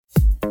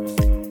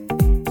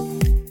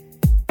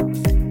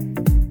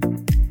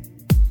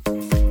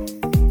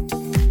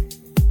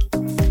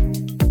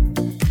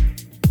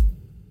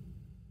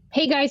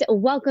Guys,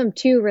 welcome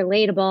to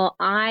Relatable.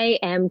 I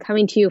am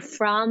coming to you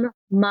from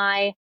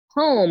my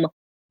home.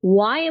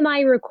 Why am I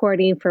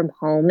recording from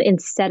home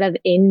instead of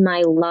in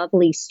my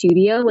lovely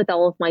studio with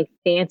all of my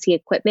fancy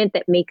equipment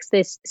that makes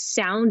this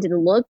sound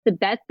and look the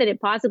best that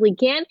it possibly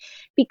can?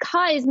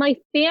 Because my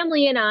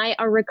family and I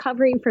are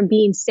recovering from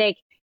being sick.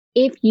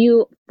 If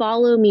you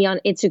follow me on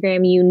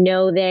Instagram, you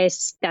know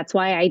this. That's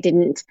why I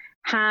didn't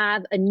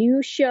have a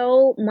new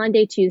show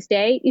Monday,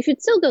 Tuesday. You should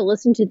still go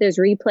listen to those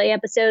replay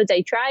episodes.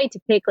 I tried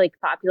to pick like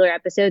popular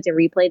episodes and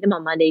replay them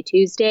on Monday,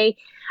 Tuesday.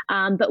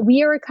 But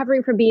we are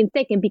recovering from being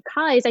sick. And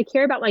because I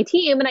care about my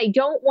team and I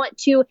don't want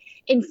to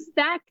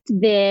infect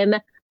them,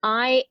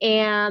 I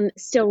am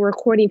still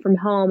recording from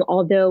home,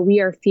 although we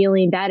are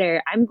feeling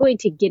better. I'm going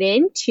to get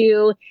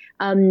into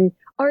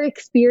our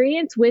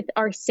experience with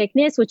our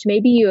sickness, which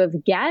maybe you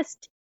have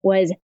guessed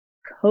was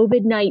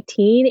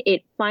COVID-19.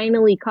 It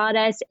finally caught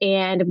us,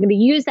 and I'm going to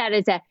use that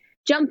as a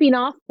jumping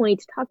off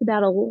point to talk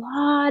about a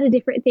lot of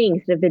different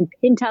things that have been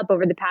pinned up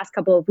over the past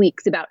couple of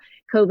weeks about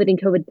COVID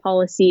and COVID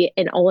policy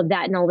and all of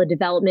that and all the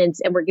developments.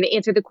 And we're going to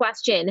answer the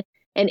question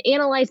and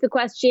analyze the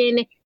question,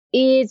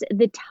 is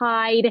the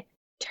tide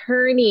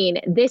turning?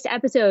 This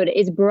episode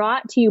is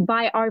brought to you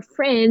by our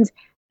friends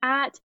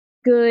at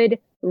Good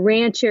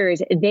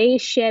Ranchers. They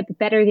ship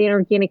better than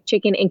organic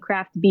chicken and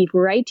craft beef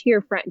right to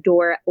your front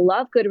door.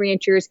 Love Good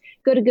Ranchers.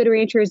 Go to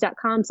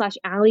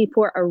goodranchers.com/Allie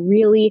for a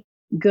really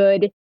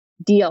good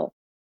deal.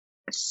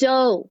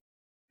 So,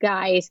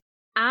 guys,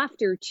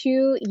 after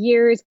 2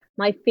 years,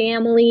 my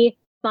family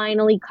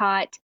finally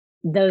caught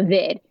the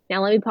vid.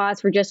 Now, let me pause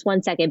for just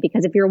 1 second,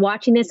 because if you're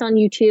watching this on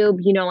YouTube,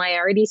 you know, I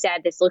already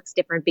said this looks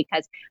different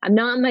because I'm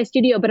not in my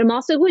studio, but I'm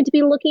also going to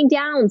be looking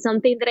down,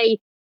 something that I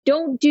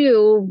don't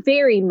do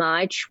very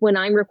much when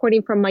I'm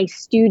recording from my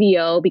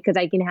studio, because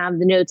I can have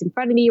the notes in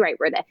front of me right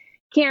where the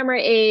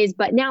camera is.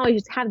 But now I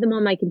just have them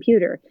on my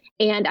computer.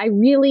 And I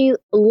really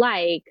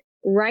like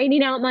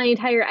writing out my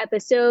entire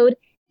episode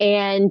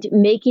and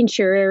making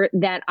sure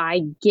that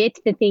I get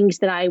the things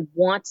that I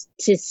want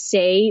to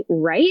say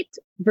right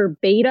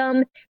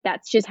verbatim.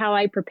 That's just how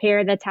I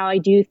prepare. That's how I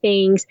do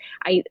things.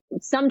 I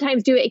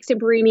sometimes do it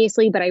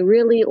extemporaneously, but I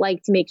really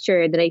like to make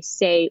sure that I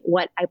say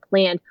what I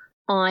planned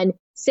on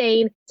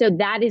saying. So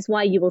that is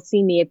why you will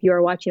see me, if you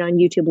are watching on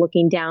YouTube,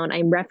 looking down.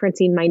 I'm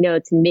referencing my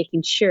notes and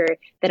making sure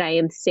that I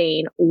am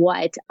saying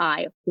what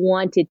I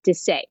wanted to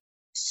say.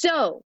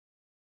 So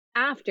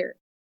after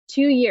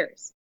 2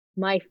 years,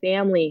 my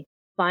family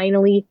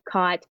finally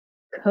caught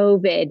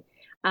COVID.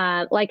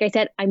 Like I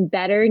said, I'm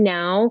better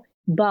now,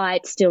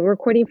 but still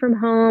recording from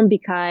home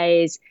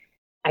because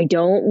I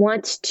don't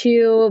want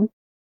to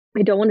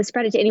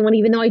spread it to anyone,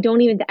 even though I don't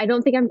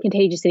think I'm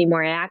contagious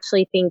anymore. I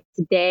actually think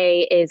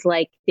today is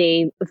like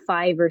day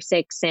 5 or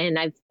 6, and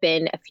I've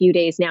been a few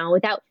days now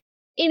without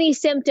any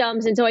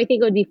symptoms. And so I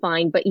think it would be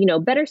fine, but you know,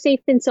 better safe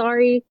than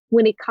sorry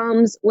when it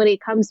comes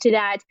to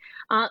that.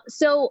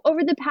 So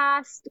over the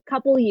past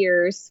couple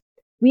years,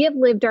 we have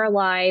lived our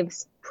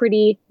lives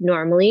pretty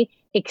normally,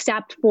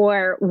 except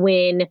for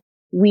when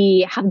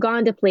we have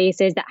gone to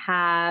places that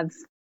have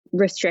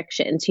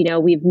restrictions. You know,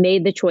 we've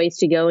made the choice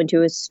to go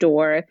into a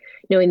store,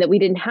 knowing that we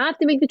didn't have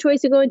to make the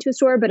choice to go into a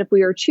store, but if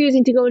we were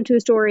choosing to go into a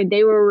store and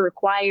they were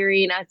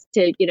requiring us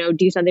to, you know,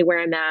 do something,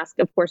 wear a mask.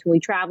 Of course, when we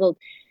traveled,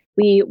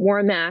 we wore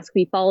a mask.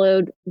 We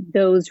followed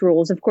those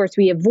rules. Of course,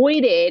 we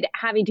avoided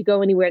having to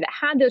go anywhere that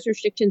had those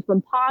restrictions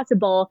when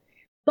possible,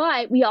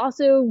 but we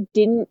also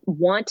didn't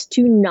want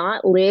to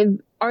not live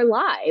our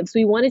lives.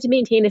 We wanted to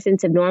maintain a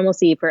sense of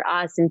normalcy for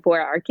us and for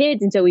our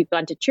kids. And so we've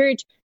gone to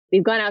church.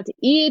 We've gone out to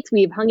eat.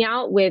 We've hung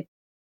out with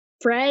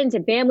friends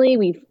and family.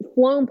 We've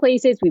flown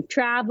places. We've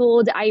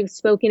traveled. I've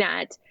spoken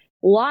at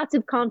lots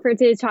of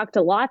conferences, talked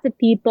to lots of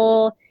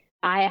people.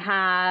 I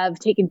have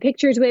taken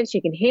pictures with,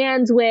 shaken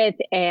hands with,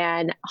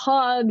 and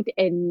hugged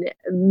and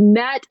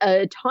met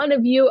a ton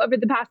of you over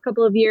the past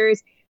couple of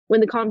years. When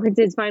the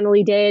conferences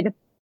finally did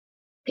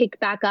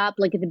pick back up,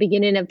 like at the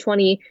beginning of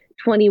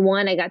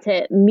 2021, I got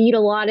to meet a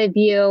lot of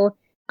you.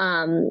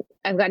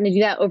 I've gotten to do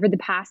that over the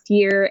past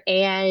year,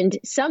 and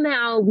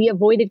somehow we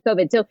avoided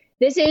COVID. So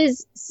this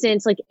is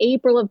since like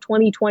April of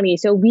 2020.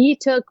 So we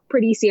took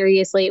pretty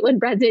seriously when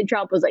President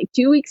Trump was like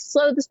 2 weeks to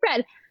slow the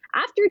spread.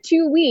 After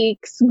 2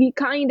 weeks, we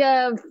kind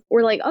of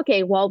were like,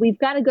 okay, well, we've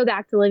got to go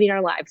back to living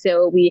our lives.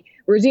 So we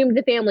resumed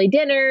the family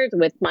dinners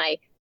with my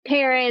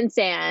parents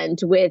and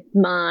with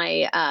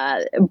my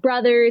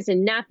brothers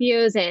and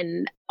nephews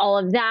and all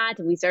of that.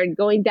 We started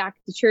going back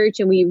to church,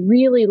 and we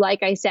really,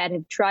 like I said,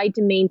 have tried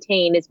to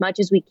maintain as much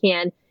as we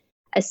can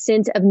a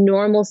sense of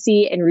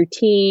normalcy and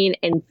routine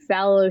and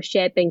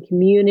fellowship and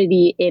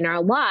community in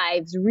our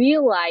lives,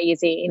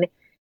 realizing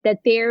that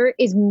there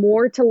is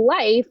more to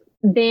life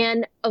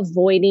than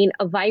avoiding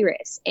a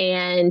virus.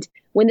 And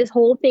when this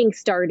whole thing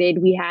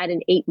started, we had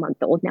an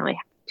 8-month-old. Now I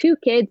have 2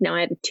 kids. Now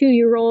I have a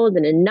 2-year-old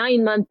and a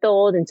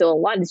 9-month-old. And so a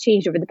lot has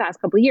changed over the past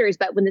couple of years.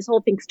 But when this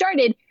whole thing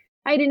started,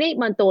 I had an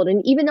 8-month-old.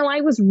 And even though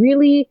I was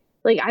really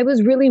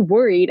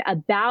worried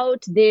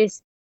about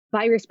this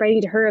virus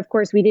spreading to her, of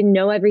course, we didn't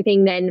know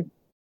everything then.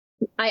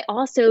 I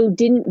also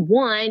didn't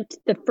want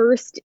the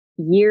first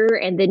year.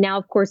 And then now,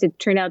 of course, it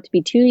turned out to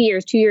be 2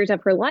 years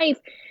of her life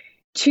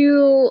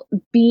to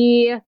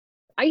be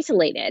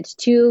isolated,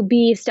 to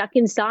be stuck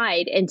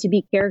inside, and to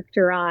be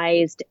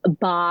characterized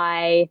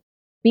by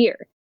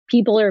fear.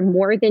 People are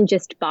more than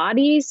just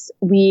bodies.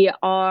 We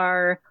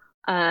are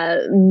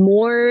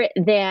more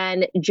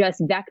than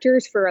just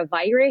vectors for a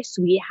virus.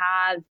 We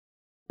have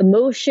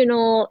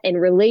emotional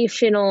and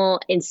relational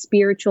and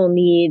spiritual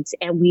needs.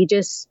 And we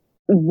just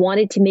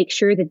wanted to make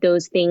sure that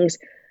those things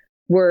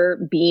were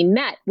being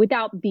met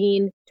without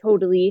being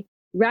totally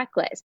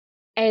reckless.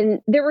 And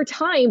there were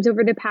times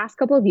over the past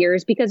couple of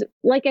years, because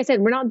like I said,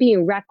 we're not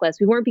being reckless.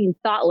 We weren't being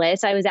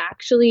thoughtless. I was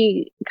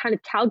actually kind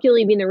of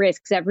calculating the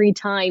risks every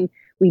time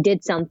we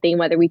did something,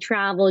 whether we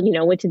traveled,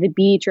 went to the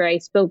beach, or I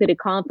spoke at a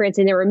conference.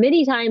 And there were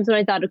many times when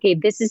I thought, okay,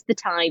 this is the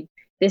time.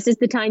 This is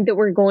the time that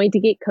we're going to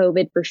get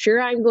COVID. For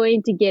sure, I'm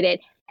going to get it.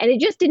 And it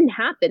just didn't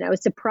happen. I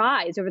was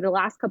surprised over the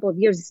last couple of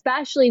years,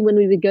 especially when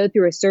we would go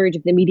through a surge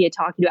of the media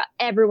talking about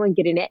everyone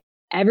getting it,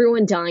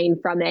 everyone dying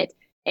from it.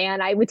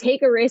 And I would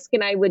take a risk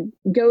and I would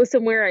go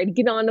somewhere, I'd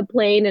get on a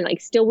plane and I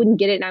still wouldn't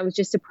get it. And I was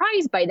just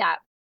surprised by that.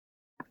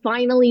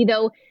 Finally,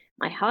 though,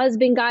 my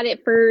husband got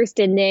it first,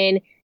 and then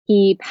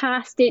he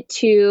passed it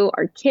to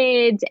our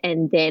kids,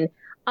 and then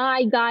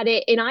I got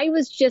it. And I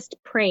was just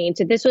praying.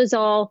 So this was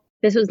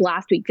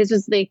last week. This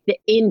was like the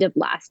end of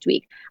last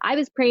week. I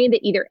was praying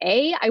that either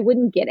A, I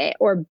wouldn't get it,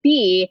 or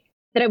B,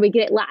 that I would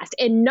get it last.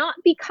 And not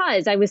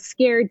because I was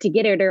scared to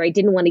get it or I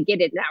didn't want to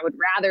get it and I would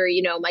rather,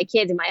 my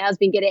kids and my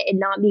husband get it and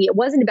not me. It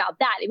wasn't about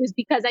that. It was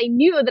because I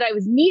knew that I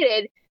was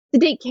needed to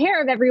take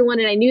care of everyone.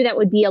 And I knew that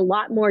would be a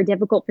lot more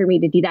difficult for me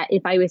to do that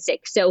if I was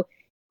sick. So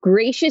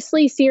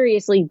graciously,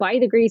 seriously, by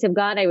the grace of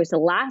God, I was the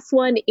last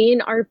one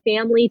in our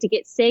family to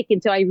get sick.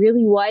 And so I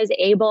really was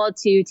able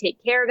to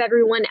take care of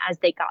everyone as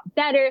they got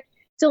better.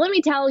 So let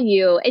me tell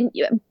you, and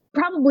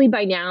probably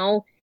by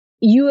now,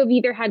 you have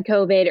either had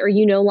COVID or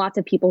lots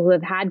of people who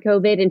have had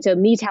COVID. And so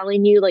me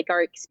telling you like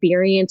our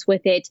experience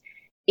with it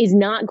it's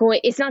not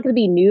going to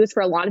be news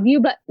for a lot of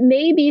you, but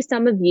maybe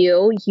some of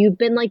you've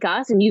been like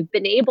us and you've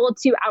been able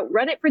to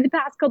outrun it for the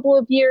past couple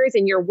of years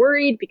and you're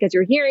worried because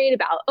you're hearing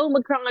about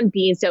Omicron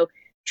being so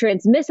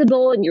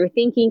transmissible and you're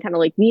thinking kind of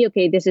like me,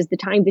 okay, this is the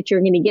time that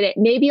you're going to get it.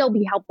 Maybe it'll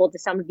be helpful to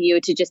some of you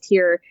to just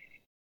hear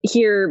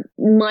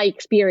my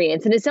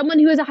experience. And as someone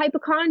who is a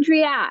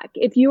hypochondriac,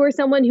 if you are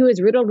someone who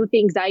is riddled with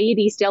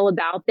anxiety still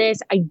about this,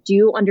 I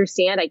do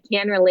understand. I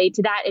can relate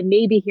to that. And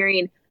maybe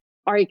hearing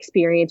our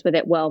experience with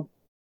it will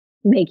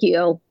make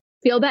you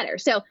feel better.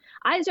 So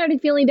I started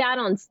feeling bad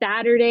on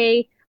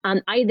Saturday.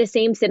 I had the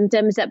same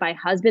symptoms that my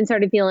husband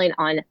started feeling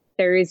on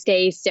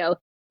Thursday. So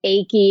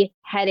achy,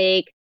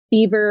 headache,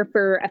 fever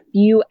for a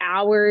few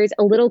hours,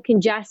 a little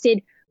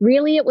congested.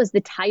 Really, it was the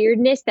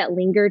tiredness that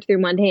lingered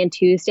through Monday and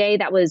Tuesday.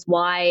 That was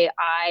why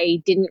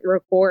I didn't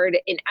record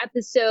an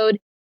episode.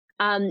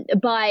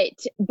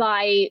 But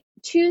by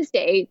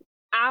Tuesday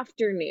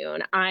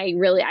afternoon,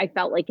 I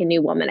felt like a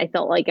new woman. I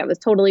felt like I was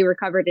totally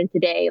recovered. And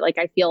today, like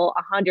I feel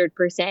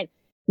 100%.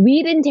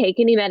 We didn't take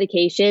any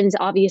medications.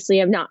 Obviously,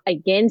 I'm not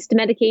against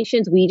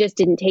medications. We just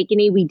didn't take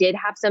any. We did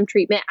have some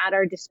treatment at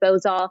our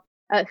disposal.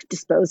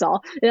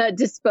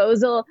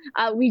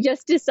 We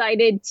just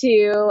decided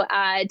to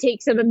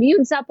take some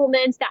immune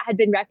supplements that had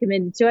been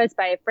recommended to us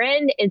by a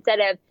friend instead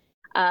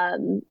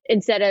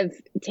of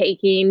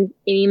taking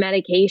any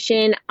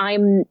medication.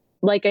 I'm,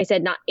 like I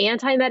said, not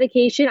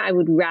anti-medication. I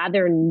would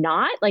rather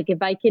not. Like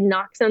if I can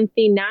knock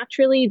something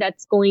naturally,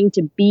 that's going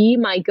to be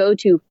my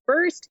go-to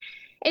first.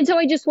 And so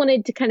I just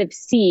wanted to kind of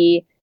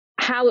see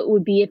how it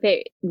would be if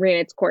it ran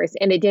its course,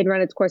 and it did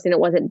run its course and it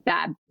wasn't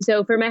bad.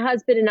 So for my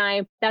husband and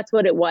I, that's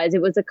what it was.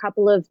 It was a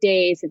couple of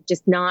days of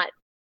just not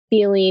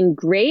feeling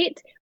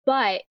great,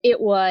 but it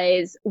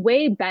was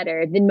way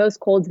better than most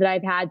colds that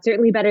I've had,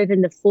 certainly better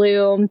than the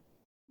flu.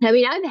 I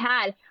mean, I've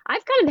kind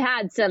of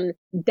had some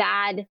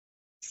bad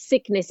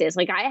sicknesses.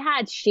 Like I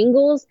had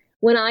shingles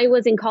when I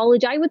was in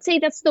college. I would say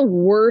that's the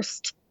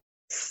worst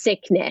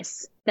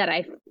sickness that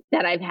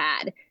I've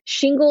had.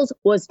 Shingles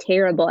was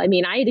terrible. I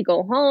mean, I had to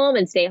go home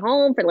and stay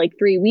home for like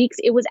 3 weeks.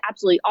 It was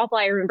absolutely awful.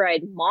 I remember I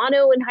had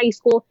mono in high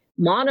school.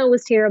 Mono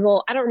was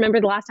terrible. I don't remember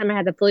the last time I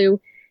had the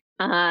flu.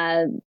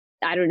 I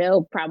don't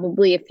know,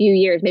 probably a few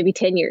years, maybe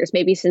 10 years,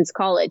 maybe since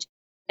college.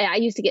 I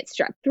used to get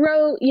strep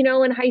throat,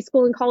 in high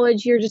school and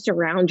college. You're just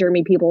around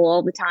germy people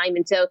all the time.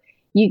 And so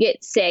you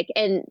get sick.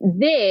 And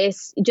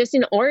this, just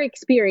in our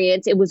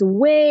experience, it was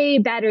way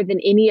better than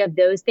any of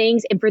those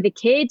things. And for the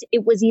kids,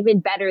 it was even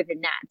better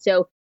than that.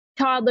 So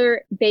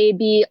toddler,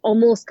 baby,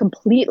 almost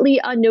completely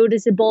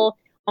unnoticeable.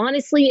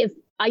 Honestly, if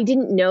I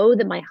didn't know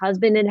that my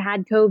husband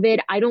had COVID,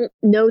 I don't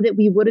know that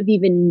we would have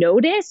even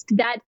noticed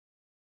that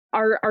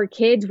our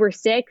kids were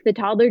sick. The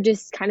toddler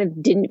just kind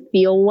of didn't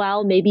feel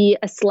well. Maybe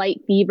a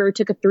slight fever,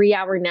 took a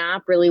 3-hour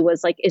nap, really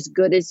was like as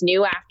good as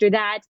new after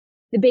that.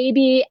 The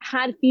baby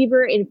had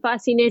fever and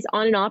fussiness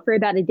on and off for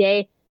about a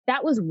day.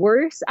 That was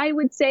worse, I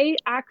would say,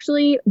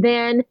 actually,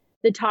 than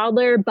the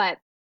toddler, but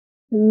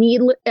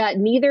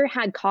neither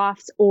had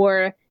coughs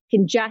or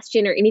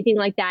congestion or anything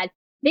like that.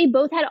 They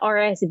both had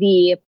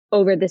RSV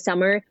over the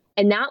summer,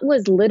 And that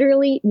was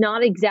literally,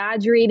 not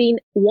exaggerating,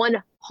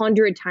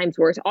 100 times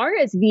worse.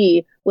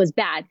 RSV was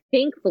bad.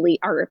 Thankfully,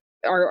 our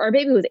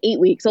baby was 8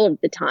 weeks old at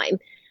the time.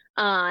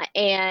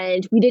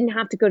 And we didn't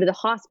have to go to the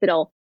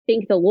hospital.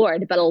 Thank the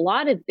Lord. But a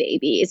lot of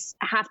babies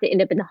have to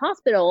end up in the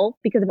hospital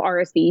because of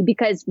RSV,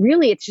 because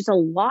really it's just a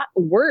lot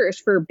worse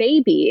for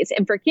babies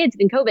and for kids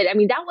than COVID. I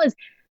mean, that was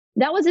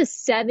a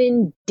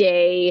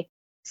 7-day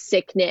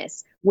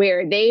sickness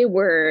where they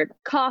were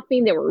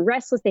coughing, they were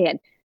restless, they had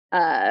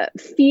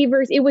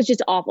fevers. It was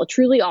just awful,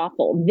 truly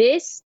awful.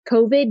 This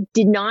COVID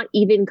did not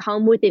even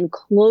come within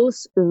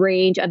close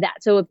range of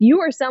that. So if you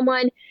are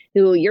someone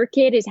who your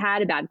kid has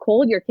had a bad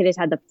cold, your kid has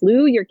had the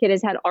flu, your kid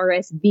has had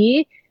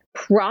RSV,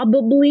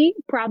 probably,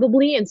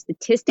 and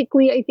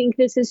statistically, I think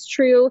this is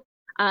true,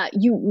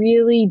 you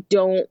really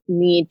don't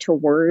need to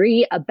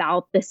worry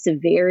about the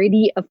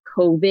severity of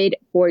COVID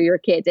for your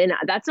kids. And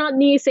that's not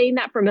me saying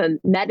that from a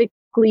medical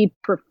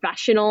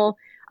professional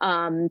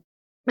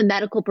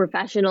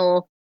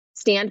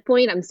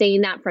standpoint. I'm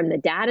saying that from the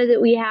data that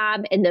we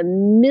have and the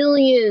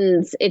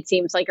millions, it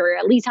seems like, or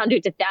at least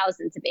hundreds of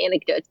thousands of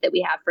anecdotes that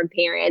we have from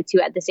parents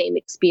who had the same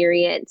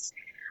experience.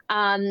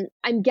 I'm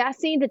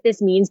guessing that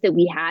this means that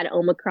we had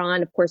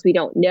Omicron. Of course, we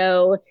don't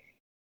know.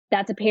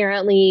 That's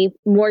apparently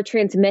more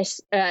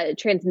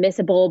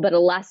transmissible, but a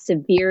less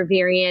severe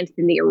variant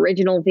than the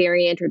original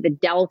variant or the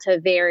Delta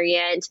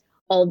variant.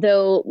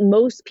 Although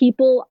most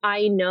people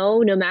I know,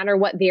 no matter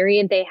what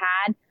variant they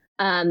had,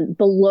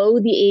 below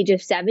the age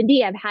of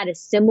 70, have had a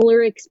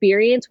similar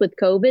experience with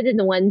COVID and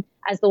the one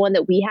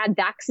that we had,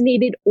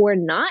 vaccinated or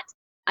not.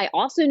 I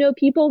also know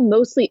people,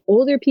 mostly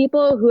older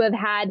people, who have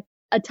had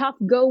a tough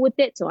go with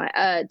it. So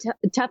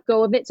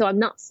I'm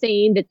not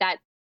saying that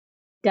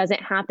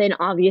doesn't happen.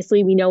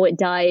 Obviously, we know it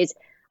does.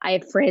 I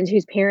have friends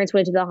whose parents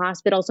went to the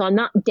hospital, so I'm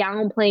not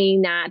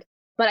downplaying that.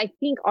 But I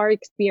think our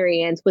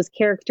experience was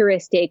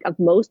characteristic of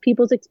most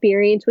people's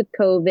experience with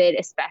COVID,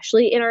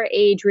 especially in our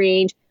age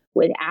range,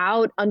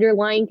 without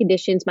underlying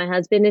conditions. My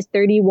husband is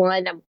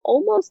 31. I'm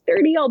almost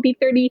 30. I'll be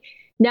 30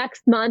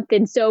 next month.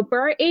 And so for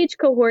our age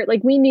cohort,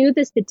 like, we knew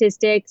the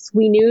statistics.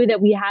 We knew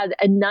that we had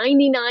a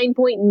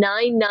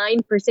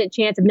 99.99%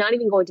 chance of not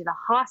even going to the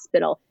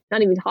hospital,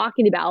 not even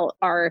talking about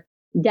our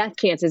death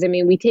chances. I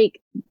mean, we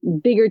take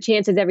bigger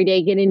chances every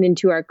day getting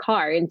into our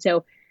car. And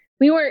so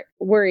we weren't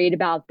worried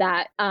about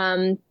that.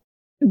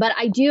 But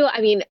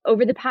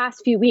over the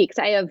past few weeks,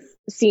 I have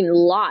seen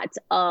lots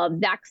of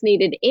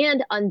vaccinated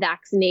and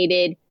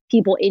unvaccinated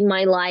people in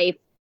my life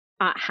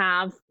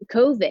have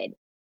COVID.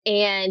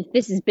 And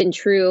this has been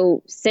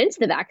true since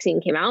the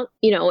vaccine came out.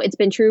 You know, it's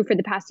been true for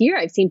the past year.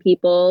 I've seen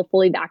people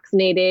fully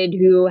vaccinated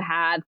who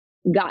have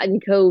gotten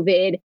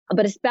COVID,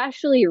 but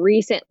especially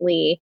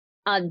recently,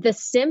 the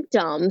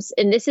symptoms,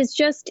 and this is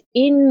just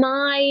in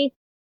my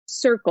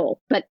circle,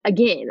 but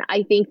again,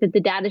 I think that the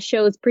data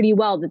shows pretty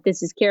well that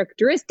this is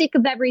characteristic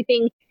of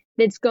everything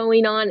that's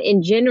going on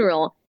in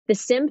general. The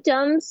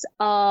symptoms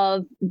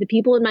of the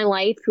people in my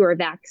life who are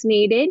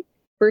vaccinated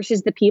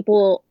versus the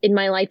people in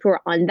my life who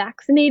are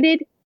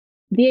unvaccinated,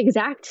 the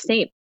exact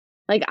same.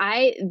 Like,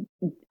 I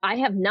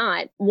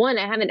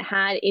haven't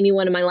had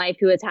anyone in my life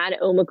who has had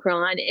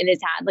Omicron and has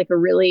had like a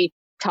really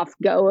tough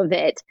go of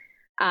it,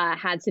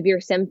 had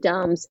severe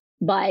symptoms,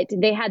 but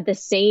they had the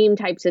same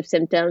types of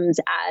symptoms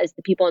as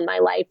the people in my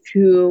life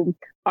who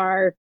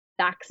are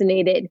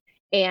vaccinated.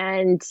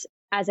 And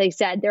as I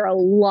said, there are a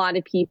lot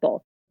of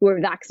people who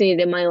are vaccinated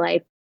in my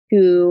life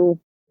who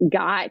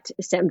got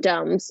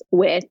symptoms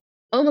with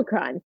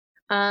Omicron.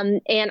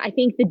 And I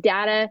think the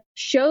data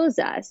shows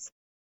us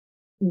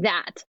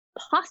that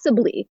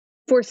possibly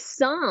for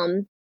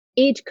some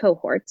age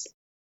cohorts,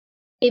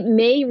 it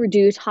may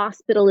reduce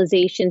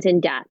hospitalizations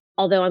and death.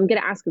 Although I'm going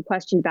to ask a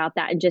question about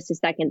that in just a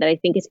second that I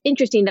think is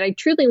interesting, that I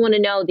truly want to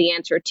know the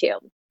answer to.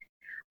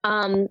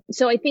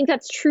 So I think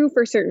that's true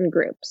for certain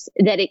groups,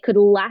 that it could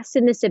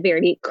lessen the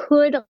severity.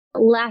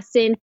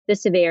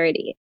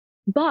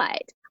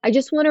 But I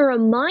just want to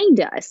remind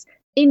us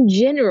in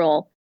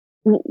general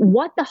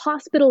what the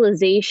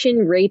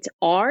hospitalization rates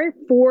are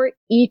for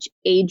each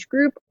age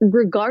group,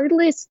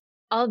 regardless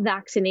of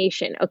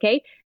vaccination,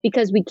 okay?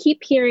 Because we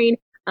keep hearing,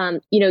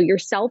 you're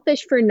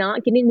selfish for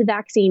not getting the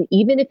vaccine,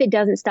 even if it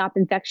doesn't stop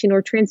infection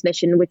or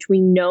transmission, which we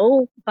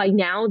know by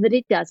now that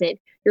it doesn't.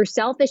 You're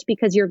selfish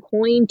because you're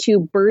going to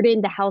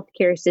burden the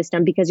healthcare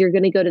system, because you're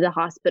going to go to the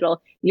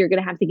hospital. You're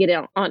going to have to get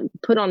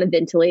put on a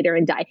ventilator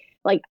and die.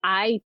 Like,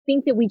 I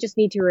think that we just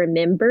need to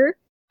remember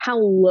how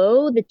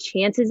low the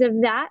chances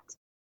of that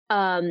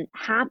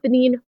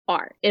happening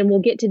are. And we'll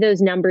get to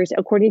those numbers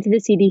according to the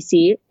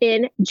CDC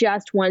in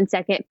just 1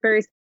 second.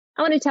 First,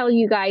 I want to tell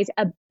you guys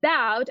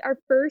about our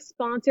first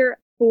sponsor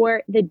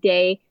for the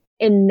day,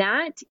 and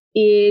that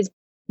is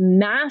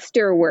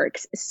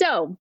Masterworks.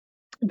 So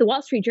the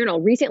Wall Street Journal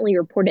recently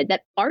reported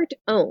that art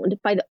owned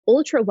by the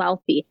ultra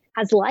wealthy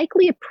has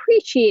likely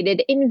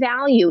appreciated in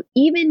value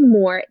even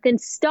more than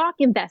stock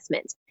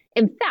investments.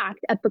 In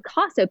fact, a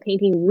Picasso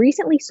painting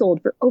recently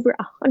sold for over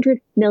 $100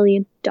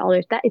 million.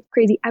 That is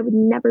crazy. I would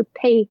never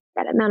pay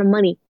that amount of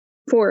money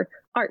for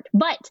art.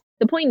 But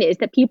the point is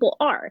that people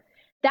are.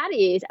 That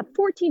is a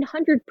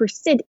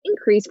 1,400%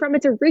 increase from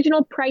its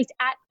original price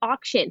at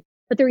auction.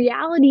 But the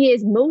reality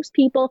is most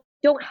people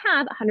don't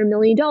have $100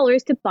 million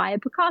to buy a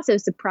Picasso.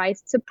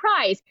 Surprise,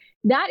 surprise.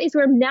 That is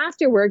where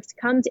Masterworks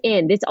comes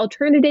in. This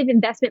alternative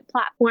investment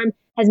platform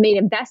has made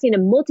investing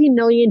in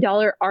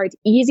multi-million-dollar art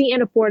easy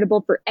and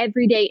affordable for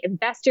everyday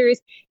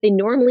investors. They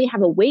normally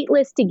have a wait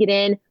list to get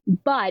in,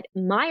 but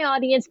my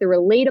audience, the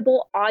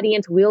relatable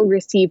audience, will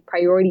receive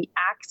priority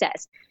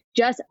access.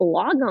 Just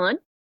log on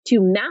to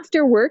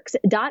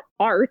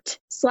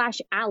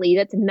masterworks.art/Allie.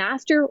 That's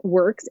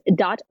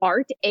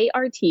masterworks.art,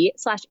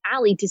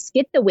 ART/Allie to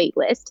skip the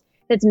waitlist.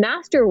 That's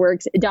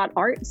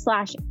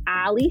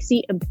masterworks.art/Allie.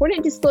 See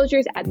important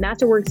disclosures at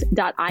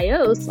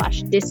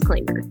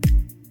masterworks.io/disclaimer.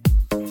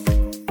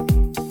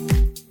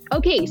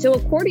 Okay, so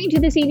according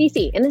to the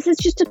CDC, and this is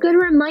just a good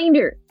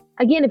reminder,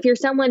 again, if you're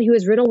someone who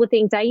is riddled with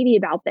anxiety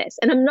about this,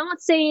 and I'm not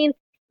saying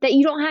that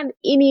you don't have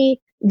any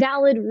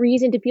valid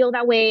reason to feel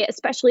that way,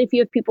 especially if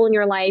you have people in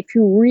your life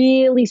who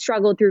really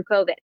struggled through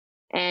COVID.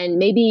 And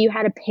maybe you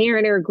had a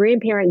parent or a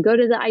grandparent go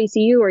to the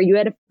ICU, or you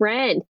had a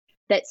friend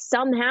that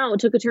somehow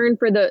took a turn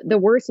for the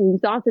worse and you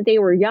thought that they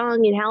were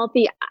young and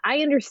healthy. I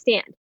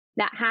understand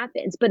that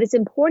happens, but it's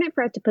important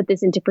for us to put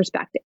this into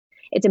perspective.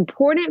 It's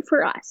important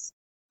for us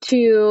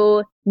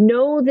to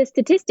know the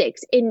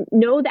statistics and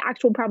know the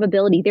actual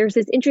probability. There's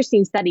this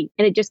interesting study,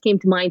 and it just came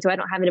to mind, so I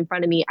don't have it in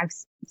front of me. I've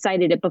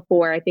cited it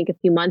before, I think a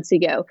few months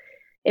ago.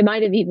 It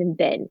might have even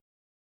been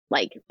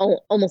like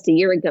almost a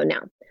year ago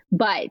now.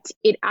 But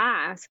it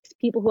asks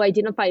people who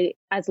identify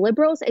as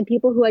liberals and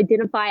people who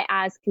identify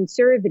as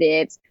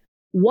conservatives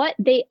what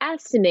they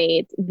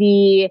estimate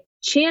the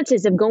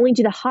chances of going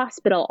to the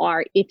hospital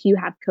are if you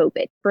have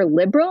COVID. For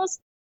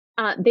liberals,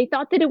 they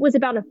thought that it was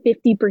about a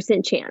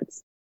 50%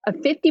 chance. A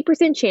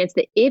 50% chance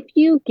that if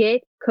you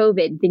get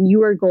COVID, then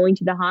you are going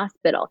to the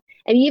hospital.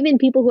 And even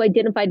people who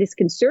identified as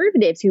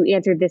conservatives who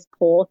answered this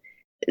poll,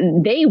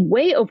 they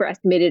way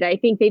overestimated. I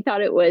think they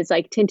thought it was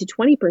like 10 to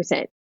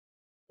 20%.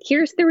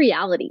 Here's the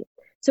reality.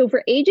 So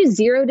for ages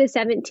 0 to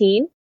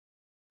 17,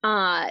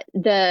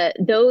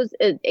 those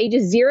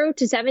ages 0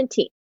 to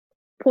 17,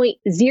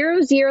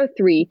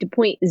 0.003 to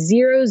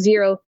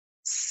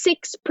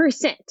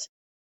 0.006%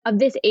 of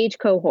this age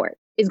cohort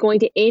is going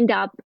to end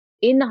up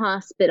in the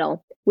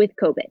hospital with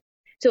COVID.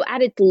 So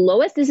at its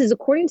lowest, this is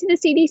according to the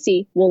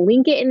CDC, we'll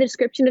link it in the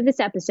description of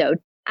this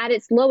episode. At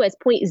its lowest,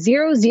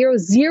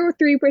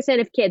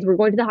 0.0003% of kids were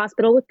going to the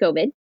hospital with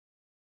COVID.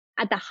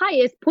 At the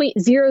highest,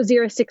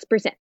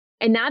 0.006%.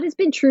 And that has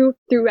been true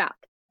throughout.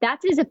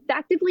 That's as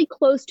effectively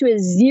close to a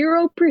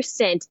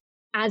 0%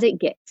 as it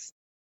gets.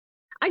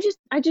 I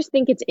just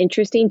think it's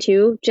interesting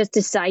too, just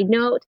a side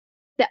note,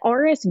 that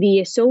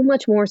RSV is so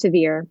much more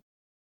severe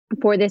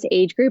for this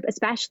age group,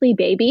 especially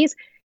babies.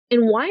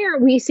 And why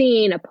aren't we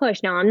seeing a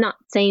push? Now, I'm not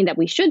saying that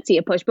we should see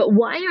a push, but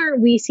why aren't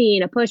we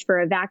seeing a push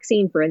for a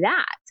vaccine for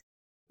that?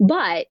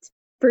 But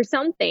for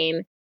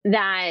something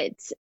that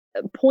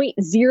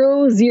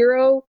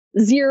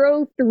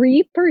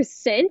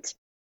 0.0003%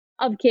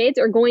 of kids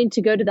are going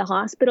to go to the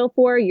hospital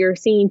for, you're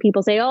seeing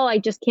people say, oh, I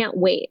just can't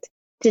wait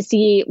to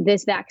see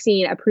this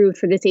vaccine approved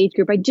for this age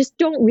group. I just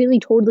don't really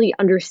totally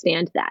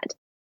understand that.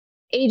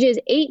 Ages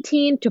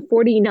 18 to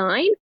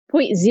 49,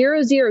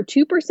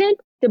 0.002%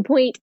 to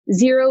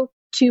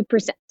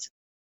 0.02%.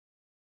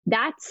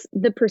 That's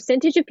the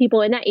percentage of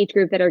people in that age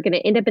group that are going to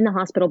end up in the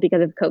hospital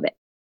because of COVID.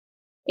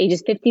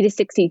 Ages 50 to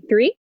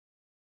 63,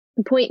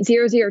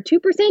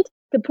 0.002%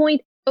 to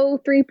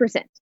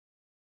 0.03%.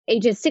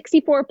 Ages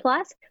 64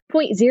 plus,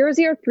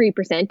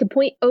 0.003% to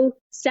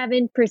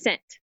 0.07%.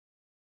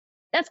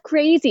 That's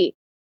crazy.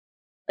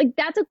 Like,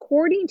 that's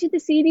according to the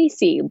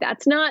CDC.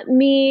 That's not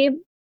me,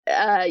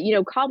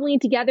 cobbling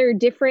together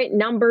different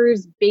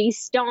numbers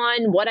based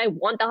on what I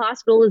want the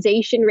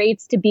hospitalization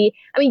rates to be.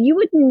 I mean, you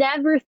would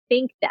never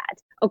think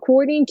that.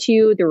 According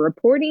to the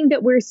reporting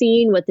that we're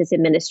seeing, what this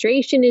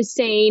administration is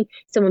saying,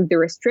 some of the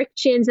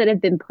restrictions that have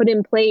been put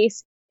in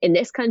place in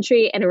this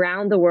country and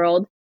around the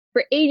world,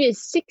 for ages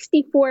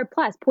 64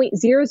 plus,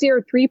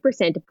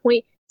 0.003% to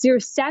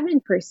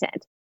 0.07%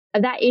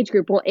 of that age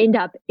group will end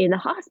up in the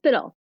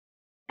hospital.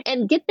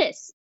 And get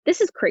this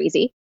is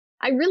crazy.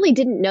 I really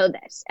didn't know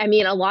this. I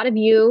mean, a lot of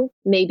you,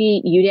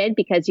 maybe you did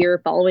because you're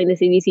following the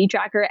CDC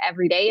tracker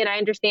every day. And I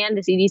understand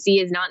the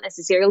CDC is not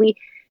necessarily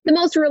the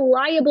most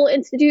reliable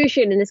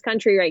institution in this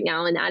country right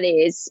now. And that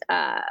is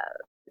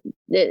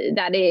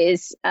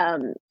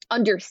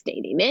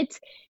understating it.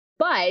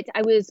 But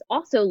I was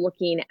also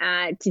looking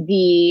at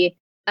the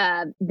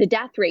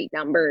death rate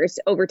numbers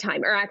over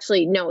time, or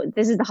actually, no,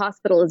 this is the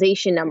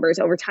hospitalization numbers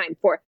over time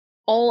for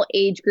all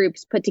age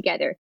groups put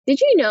together.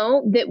 Did you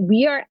know that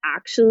we are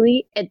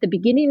actually at the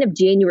beginning of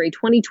January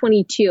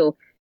 2022,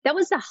 that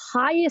was the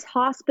highest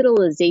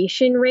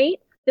hospitalization rate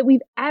that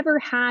we've ever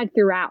had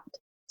throughout.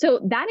 So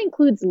that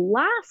includes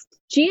last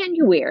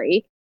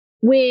January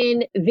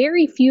when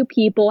very few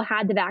people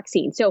had the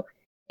vaccine. So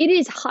it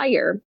is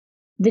higher.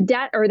 The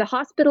death or the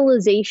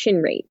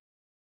hospitalization rate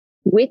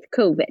with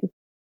COVID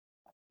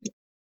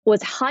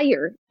was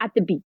higher at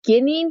the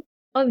beginning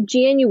of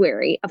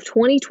January of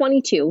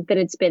 2022 than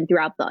it's been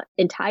throughout the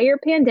entire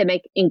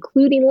pandemic,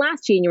 including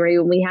last January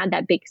when we had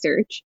that big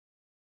surge.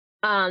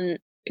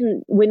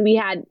 When we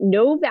had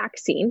no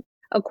vaccine,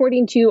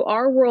 according to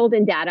Our World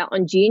in Data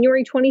on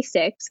January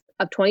 26th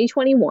of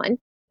 2021,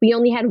 we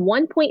only had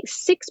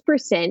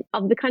 1.6%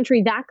 of the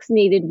country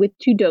vaccinated with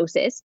 2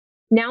 doses.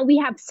 Now we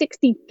have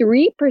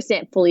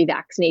 63% fully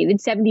vaccinated,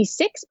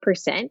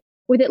 76%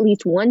 with at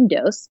least 1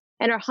 dose.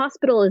 And our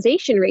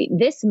hospitalization rate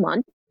this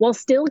month, while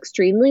still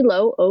extremely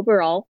low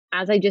overall,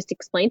 as I just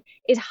explained,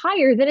 is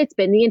higher than it's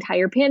been the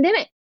entire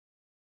pandemic.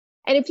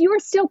 And if you are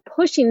still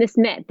pushing this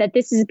myth that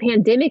this is a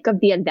pandemic of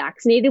the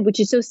unvaccinated, which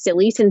is so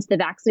silly since the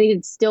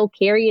vaccinated still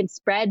carry and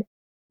spread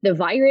the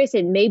virus,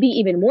 and maybe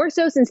even more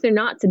so since they're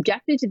not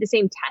subjected to the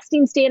same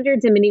testing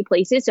standards in many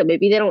places. So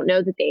maybe they don't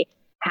know that they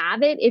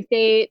have it if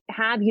they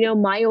have,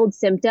 mild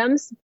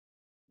symptoms.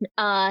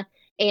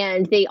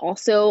 And they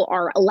also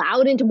are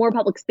allowed into more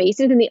public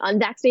spaces than the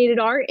unvaccinated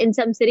are in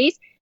some cities.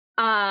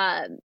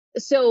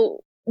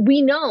 So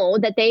we know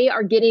that they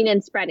are getting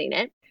and spreading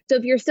it. So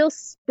if you're still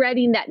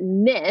spreading that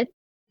myth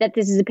that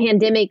this is a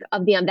pandemic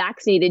of the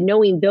unvaccinated,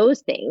 knowing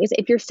those things,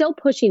 if you're still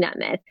pushing that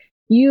myth,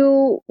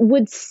 you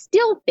would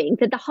still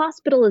think that the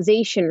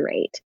hospitalization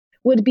rate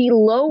would be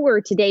lower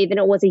today than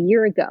it was a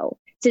year ago,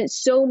 since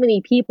so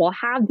many people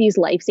have these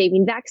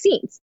life-saving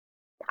vaccines.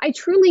 I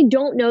truly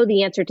don't know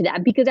the answer to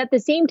that, because at the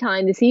same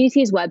time, the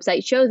CDC's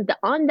website shows that the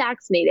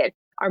unvaccinated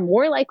are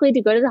more likely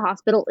to go to the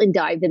hospital and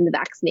die than the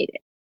vaccinated.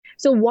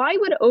 So why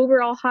would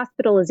overall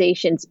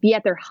hospitalizations be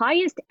at their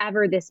highest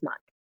ever this month?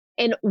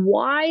 And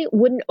why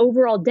wouldn't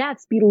overall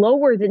deaths be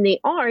lower than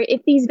they are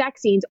if these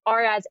vaccines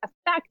are as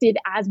effective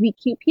as we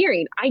keep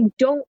hearing? I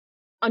don't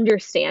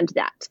understand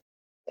that.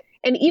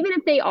 And even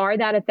if they are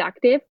that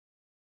effective,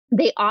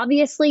 they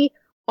obviously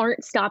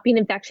aren't stopping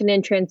infection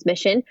and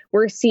transmission.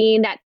 We're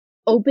seeing that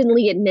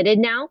openly admitted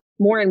now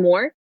more and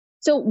more.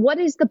 So what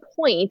is the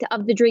point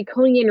of the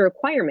draconian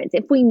requirements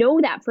if we know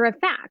that for a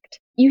fact?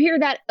 You hear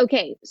that,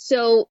 okay,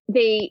 so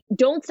they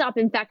don't stop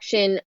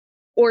infection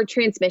or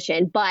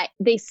transmission, but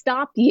they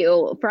stop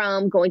you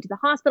from going to the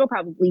hospital,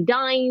 probably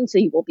dying, so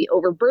you will be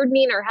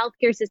overburdening our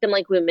healthcare system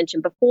like we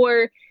mentioned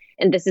before.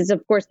 And this is,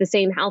 of course, the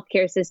same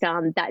healthcare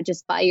system that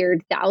just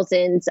fired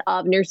thousands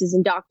of nurses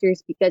and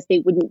doctors because they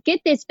wouldn't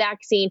get this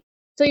vaccine.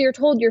 So you're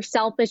told you're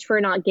selfish for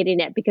not getting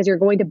it because you're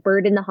going to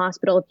burden the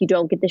hospital if you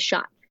don't get the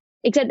shot.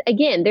 Except,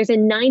 again, there's a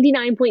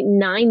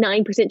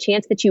 99.99%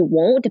 chance that you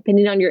won't,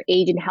 depending on your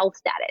age and health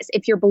status.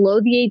 If you're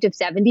below the age of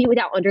 70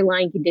 without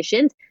underlying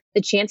conditions, the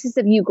chances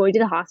of you going to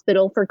the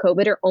hospital for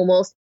COVID are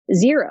almost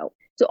zero.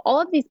 So all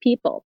of these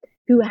people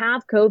who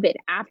have COVID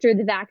after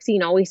the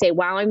vaccine always say,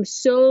 wow, I'm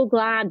so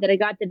glad that I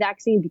got the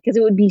vaccine because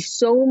it would be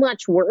so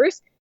much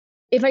worse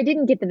if I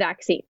didn't get the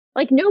vaccine.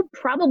 Like, no,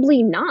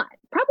 probably not.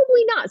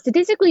 Probably not.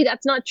 Statistically,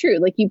 that's not true.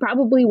 Like, you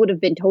probably would have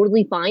been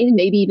totally fine,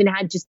 maybe even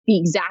had just the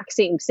exact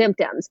same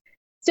symptoms.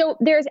 So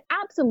there's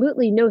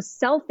absolutely no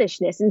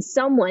selfishness in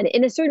someone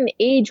in a certain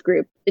age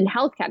group and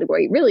health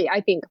category. Really,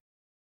 I think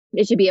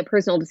it should be a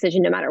personal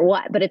decision no matter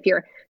what. But if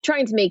you're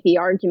trying to make the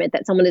argument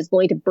that someone is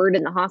going to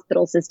burden the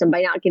hospital system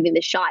by not giving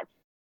the shot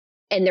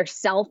and they're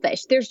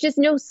selfish, there's just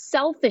no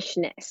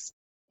selfishness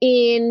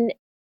in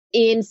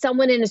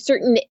someone in a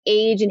certain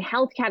age and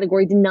health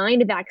category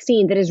denying a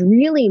vaccine that is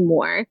really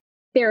more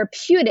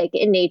therapeutic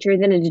in nature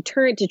than a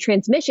deterrent to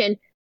transmission,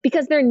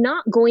 because they're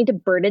not going to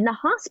burden the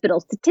hospital.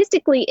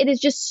 Statistically, it is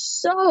just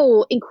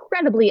so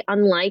incredibly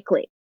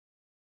unlikely.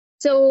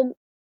 So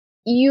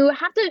you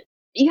have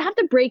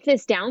to break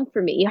this down for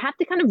me. You have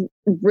to kind of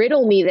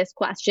riddle me this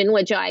question,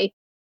 which I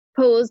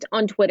posed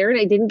on Twitter, and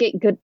I didn't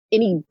get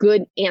any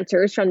good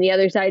answers from the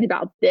other side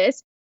about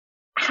this.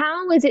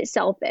 How is it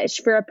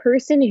selfish for a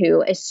person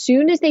who, as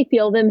soon as they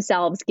feel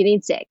themselves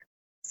getting sick,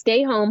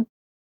 stays home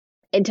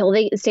until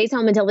they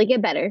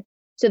get better?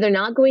 So they're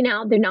not going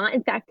out, they're not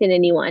infecting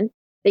anyone,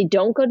 they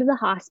don't go to the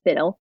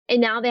hospital, and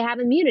now they have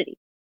immunity,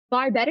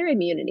 far better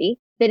immunity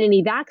than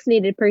any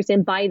vaccinated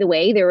person. By the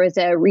way, there was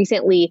a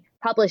recently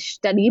published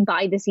study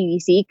by the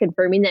CDC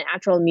confirming that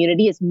natural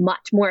immunity is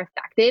much more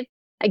effective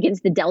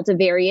against the Delta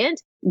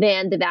variant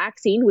than the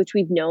vaccine, which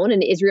we've known.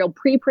 And Israel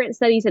preprint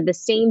studies said the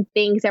same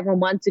thing several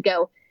months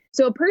ago.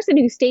 So a person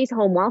who stays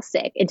home while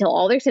sick until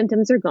all their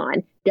symptoms are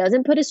gone,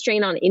 doesn't put a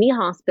strain on any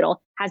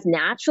hospital, has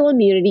natural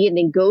immunity, and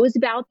then goes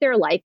about their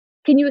life.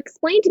 Can you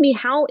explain to me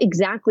how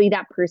exactly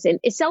that person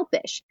is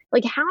selfish?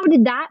 Like, how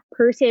did that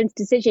person's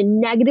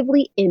decision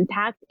negatively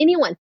impact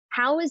anyone?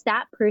 How is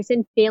that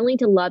person failing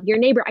to love your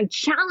neighbor? I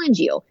challenge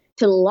you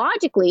to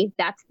logically,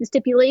 that's the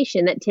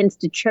stipulation that tends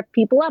to trip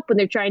people up when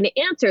they're trying to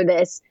answer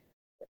this.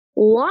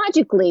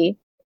 Logically,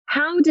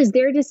 how does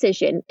their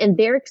decision and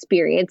their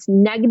experience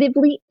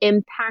negatively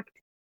impact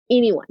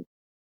anyone?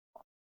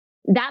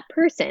 That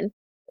person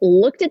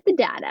looked at the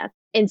data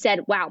and said,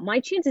 wow, my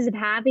chances of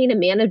having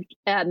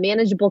a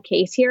manageable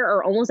case here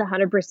are almost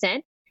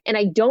 100%. And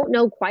I don't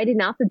know quite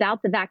enough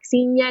about the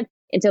vaccine yet.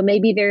 And so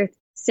maybe they're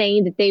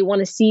saying that they want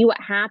to see what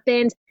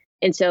happens.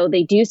 And so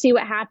they do see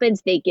what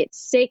happens. They get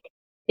sick,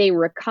 they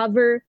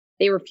recover,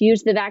 they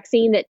refuse the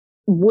vaccine that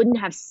wouldn't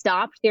have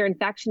stopped their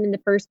infection in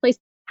the first place?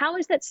 How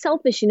is that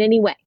selfish in any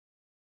way?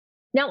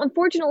 Now,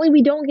 unfortunately,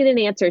 we don't get an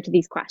answer to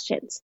these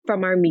questions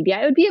from our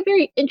media. It would be a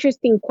very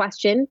interesting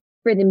question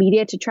for the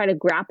media to try to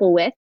grapple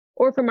with,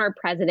 or from our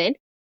president,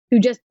 who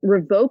just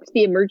revoked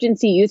the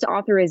emergency use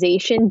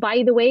authorization,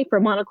 by the way,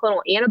 for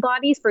monoclonal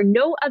antibodies for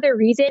no other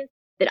reason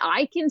that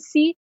I can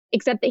see,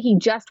 except that he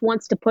just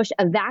wants to push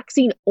a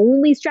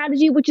vaccine-only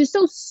strategy, which is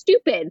so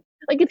stupid.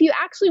 Like, if you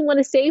actually want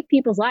to save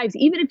people's lives,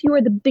 even if you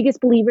are the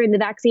biggest believer in the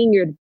vaccine,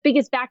 you're the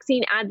biggest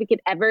vaccine advocate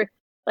ever,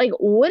 like,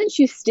 wouldn't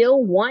you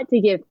still want to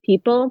give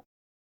people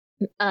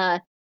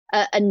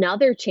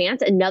another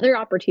chance, another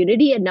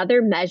opportunity,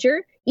 another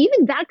measure?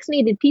 Even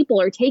vaccinated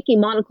people are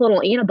taking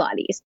monoclonal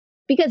antibodies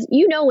because,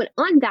 an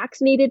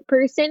unvaccinated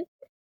person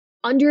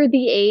under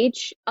the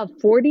age of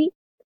 40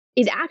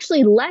 is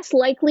actually less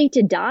likely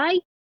to die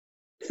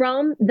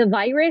from the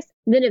virus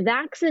than a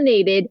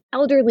vaccinated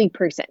elderly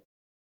person.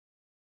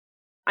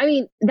 I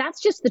mean,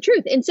 that's just the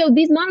truth. And so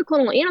these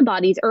monoclonal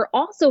antibodies are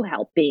also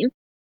helping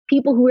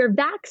people who are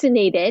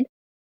vaccinated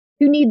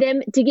who need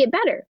them to get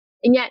better.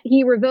 And yet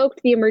he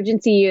revoked the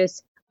emergency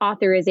use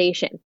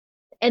authorization.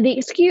 And the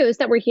excuse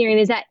that we're hearing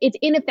is that it's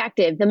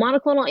ineffective. The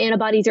monoclonal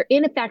antibodies are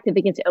ineffective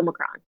against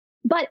Omicron.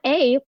 But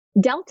A,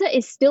 Delta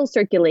is still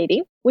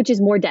circulating, which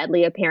is more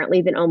deadly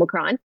apparently than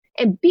Omicron.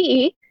 And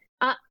B,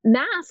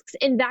 masks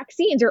and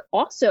vaccines are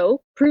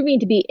also proving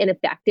to be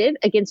ineffective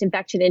against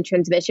infection and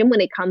transmission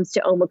when it comes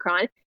to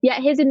Omicron,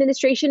 yet his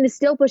administration is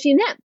still pushing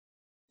them.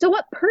 So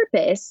what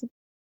purpose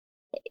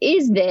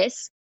is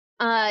this?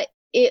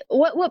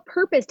 What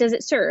purpose does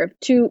it serve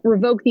to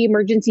revoke the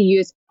emergency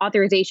use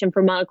authorization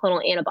for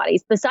monoclonal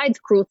antibodies besides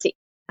cruelty?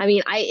 I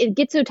mean, it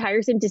gets so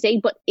tiresome to say,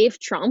 but if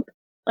Trump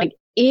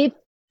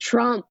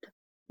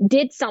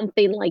did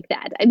something like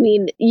that, I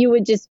mean, you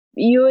would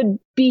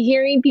be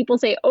hearing people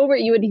say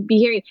you would be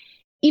hearing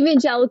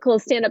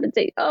evangelicals stand up and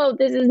say, oh,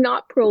 this is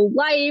not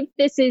pro-life.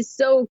 This is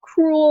so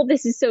cruel.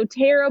 This is so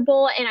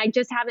terrible. And I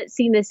just haven't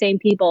seen the same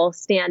people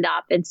stand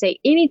up and say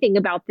anything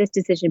about this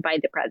decision by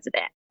the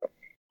president.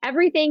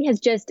 Everything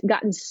has just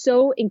gotten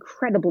so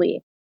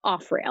incredibly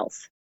off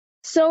rails,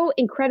 so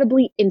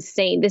incredibly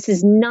insane. This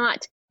is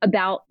not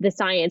about the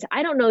science.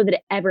 I don't know that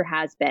it ever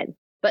has been,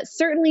 but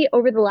certainly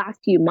over the last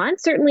few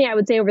months, certainly I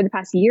would say over the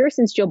past year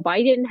since Joe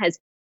Biden has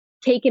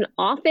taken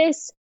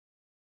office,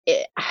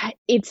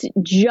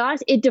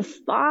 it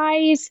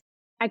defies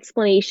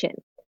explanation,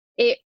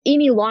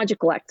 any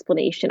logical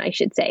explanation, I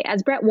should say.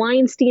 As Brett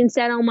Weinstein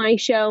said on my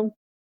show,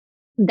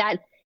 that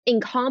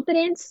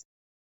incompetence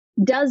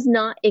does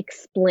not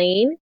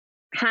explain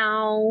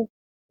how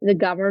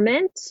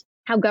governments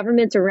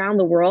around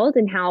the world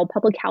and how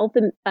public health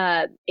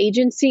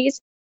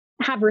agencies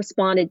have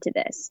responded to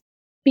this.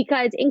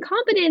 Because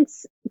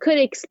incompetence could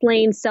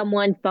explain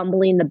someone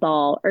fumbling the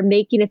ball or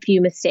making a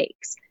few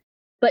mistakes.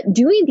 But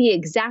doing the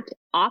exact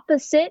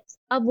opposite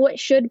of what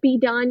should be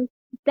done,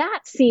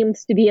 that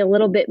seems to be a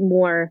little bit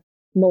more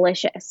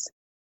malicious.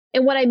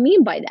 And what I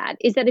mean by that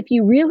is that if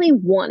you really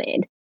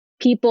wanted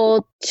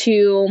people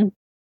to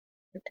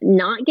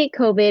not get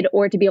COVID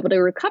or to be able to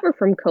recover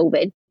from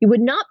COVID, you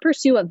would not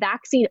pursue a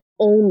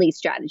vaccine-only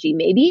strategy.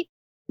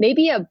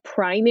 Maybe a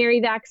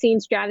primary vaccine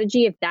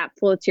strategy if that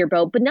floats your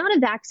boat, but not a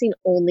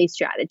vaccine-only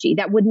strategy.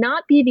 That would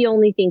not be the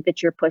only thing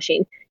that you're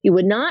pushing. You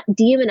would not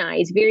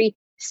demonize very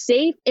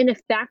safe and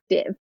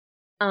effective,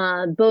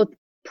 both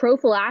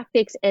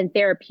prophylactics and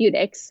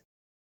therapeutics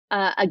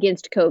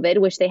against COVID,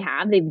 which they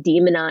have. They've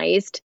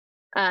demonized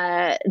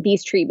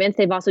these treatments.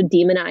 They've also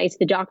demonized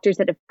the doctors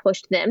that have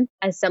pushed them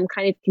as some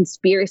kind of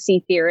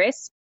conspiracy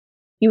theorists.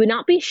 You would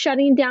not be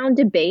shutting down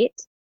debate.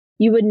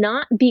 You would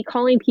not be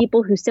calling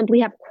people who simply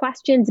have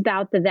questions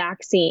about the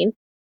vaccine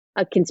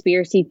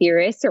conspiracy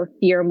theorists or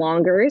fear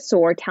mongers,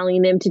 or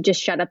telling them to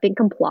just shut up and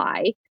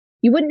comply.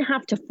 You wouldn't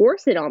have to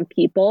force it on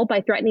people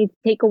by threatening to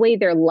take away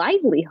their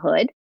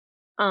livelihood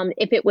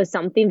if it was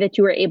something that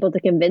you were able to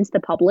convince the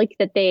public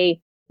that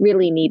they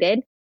really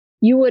needed.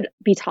 You would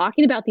be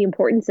talking about the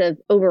importance of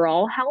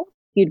overall health.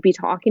 You'd be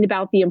talking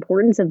about the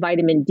importance of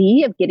vitamin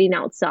D, of getting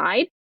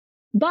outside.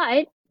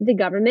 But the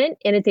government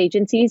and its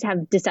agencies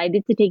have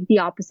decided to take the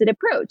opposite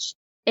approach.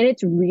 And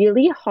it's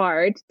really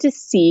hard to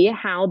see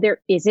how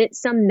there isn't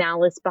some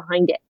malice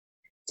behind it.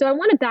 So I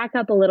want to back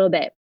up a little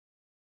bit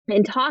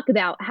and talk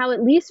about how,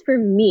 at least for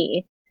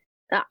me,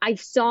 I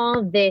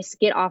saw this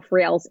get off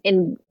rails.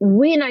 And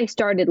when I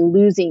started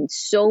losing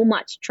so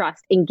much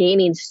trust and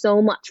gaining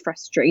so much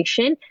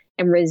frustration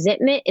and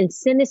resentment and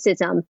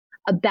cynicism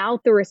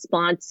about the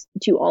response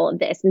to all of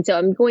this. And so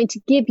I'm going to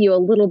give you a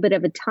little bit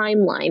of a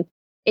timeline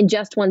in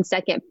just 1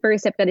 second.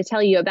 First, I've got to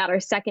tell you about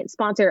our second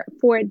sponsor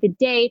for the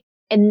day,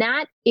 and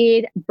that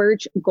is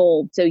Birch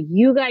Gold. So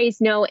you guys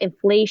know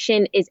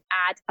inflation is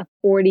at a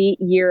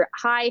 40-year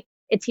high.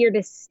 It's here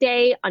to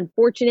stay,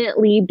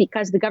 unfortunately,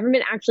 because the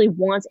government actually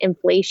wants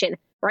inflation.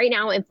 Right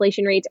now,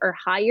 inflation rates are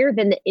higher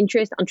than the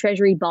interest on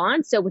Treasury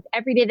bonds. So with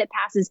every day that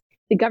passes,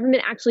 the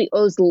government actually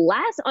owes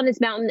less on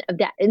its mountain of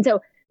debt. And so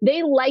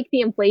they like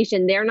the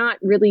inflation. They're not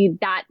really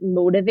that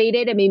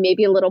motivated. I mean,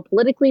 maybe a little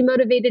politically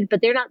motivated,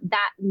 but they're not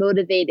that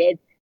motivated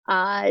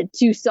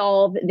to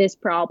solve this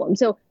problem.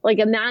 So like,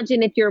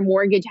 imagine if your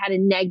mortgage had a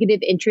negative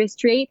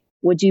interest rate,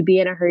 would you be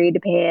in a hurry to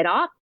pay it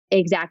off?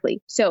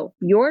 Exactly. So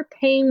your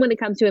pain when it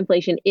comes to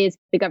inflation is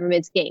the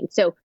government's gain.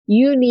 So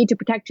you need to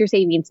protect your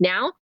savings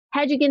now.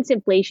 Hedge against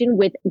inflation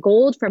with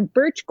gold from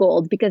Birch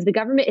Gold because the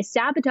government is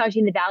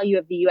sabotaging the value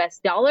of the US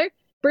dollar.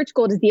 Birch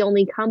Gold is the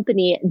only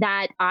company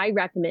that I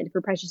recommend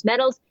for precious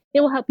metals.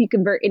 It will help you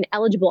convert an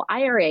eligible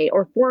IRA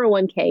or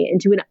 401k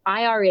into an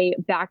IRA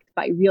backed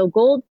by real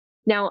gold.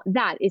 Now,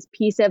 that is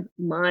peace of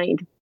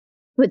mind.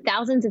 With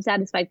thousands of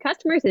satisfied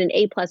customers and an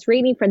A+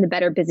 rating from the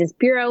Better Business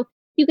Bureau,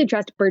 you can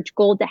trust Birch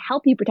Gold to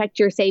help you protect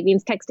your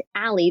savings. Text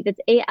Allie, that's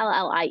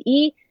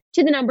ALLIE,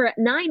 to the number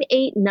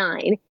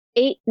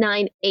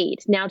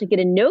 989-898 now to get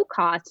a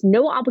no-cost,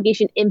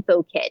 no-obligation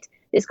info kit.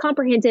 This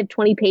comprehensive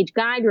 20-page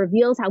guide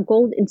reveals how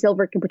gold and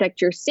silver can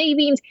protect your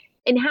savings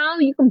and how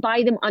you can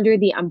buy them under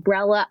the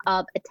umbrella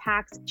of a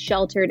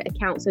tax-sheltered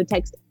account. So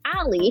text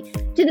Allie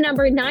to the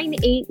number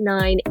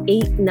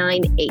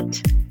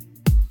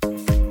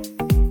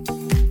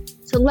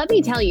 989-898. So let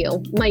me tell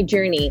you my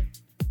journey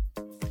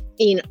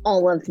in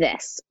all of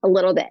this a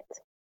little bit,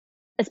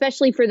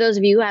 especially for those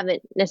of you who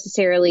haven't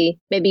necessarily,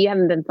 maybe you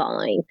haven't been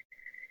following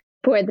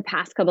for the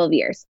past couple of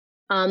years.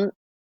 Now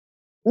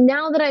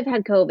that I've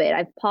had COVID,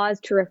 I've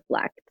paused to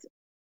reflect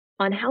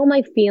on how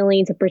my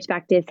feelings and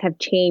perspectives have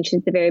changed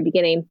since the very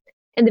beginning.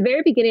 In the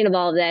very beginning of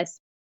all of this,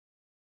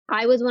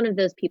 I was one of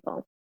those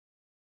people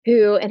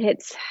who, and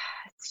it's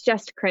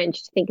just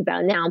cringe to think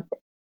about now,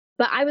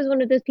 but I was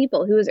one of those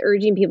people who was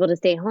urging people to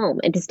stay home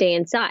and to stay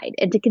inside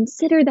and to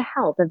consider the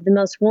health of the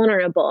most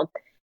vulnerable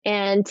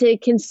and to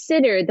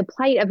consider the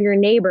plight of your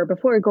neighbor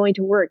before going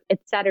to work,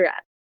 etc.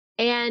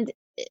 And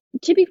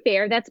to be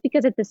fair, that's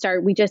because at the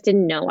start, we just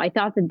didn't know. I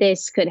thought that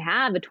this could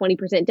have a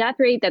 20% death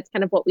rate. That's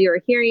kind of what we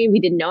were hearing. We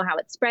didn't know how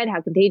it spread,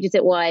 how contagious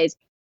it was,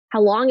 how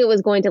long it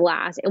was going to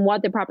last, and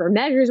what the proper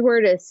measures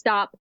were to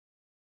stop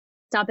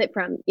it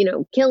from,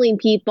 killing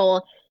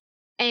people.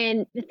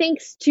 And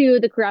thanks to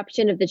the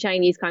corruption of the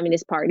Chinese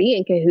Communist Party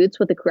in cahoots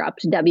with the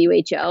corrupt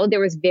WHO, there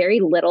was very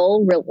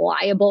little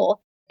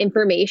reliable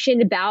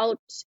information about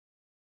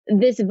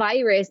this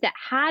virus that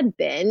had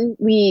been,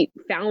 we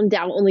found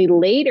out only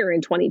later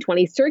in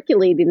 2020,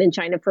 circulating in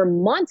China for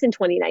months in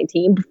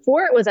 2019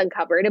 before it was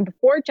uncovered and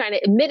before China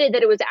admitted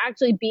that it was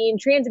actually being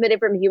transmitted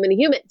from human to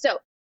human. So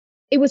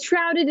it was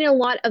shrouded in a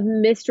lot of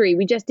mystery.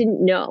 We just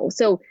didn't know.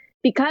 So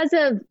because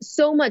of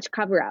so much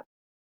cover up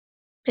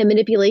and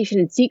manipulation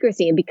and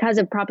secrecy, and because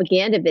of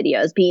propaganda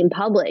videos being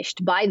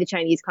published by the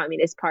Chinese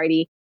Communist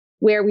Party,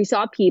 where we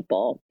saw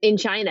people in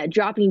China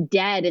dropping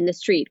dead in the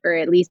street, or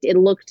at least it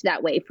looked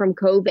that way from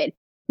COVID,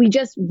 we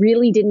just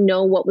really didn't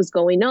know what was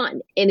going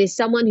on. And as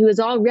someone who is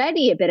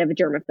already a bit of a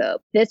germaphobe,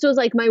 this was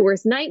like my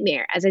worst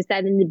nightmare. As I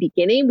said in the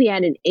beginning, we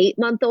had an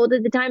 8-month-old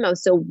at the time. I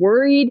was so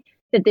worried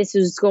that this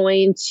was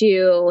going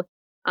to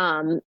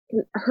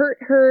hurt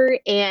her.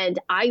 And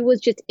I was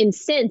just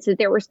incensed that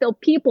there were still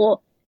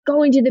people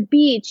going to the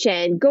beach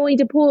and going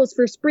to pools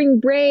for spring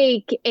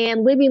break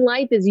and living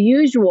life as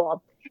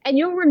usual. And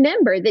you'll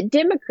remember that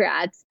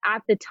Democrats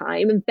at the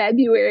time in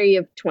February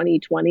of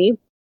 2020,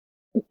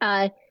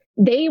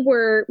 they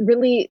were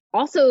really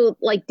also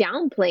like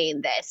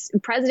downplaying this.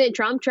 President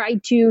Trump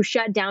tried to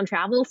shut down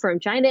travel from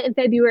China in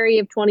February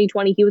of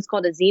 2020. He was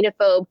called a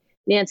xenophobe.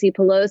 Nancy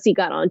Pelosi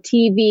got on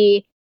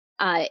TV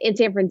in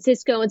San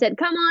Francisco and said,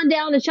 "Come on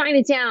down to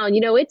Chinatown.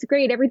 It's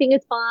great. Everything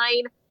is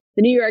fine."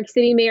 The New York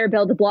City mayor,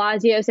 Bill de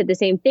Blasio, said the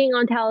same thing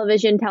on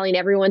television, telling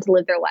everyone to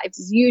live their lives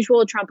as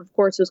usual. Trump, of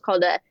course, was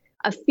called a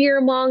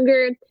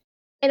fearmonger.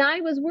 And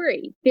I was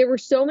worried. There were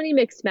so many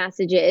mixed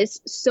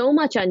messages, so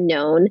much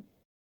unknown.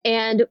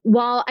 And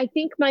while I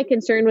think my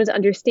concern was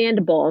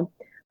understandable,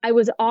 I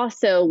was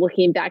also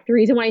looking back. The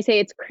reason why I say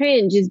it's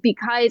cringe is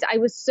because I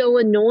was so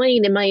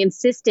annoying in my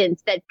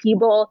insistence that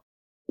people,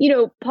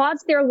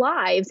 pause their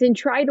lives and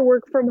try to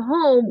work from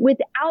home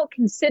without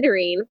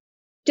considering,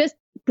 just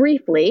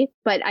briefly,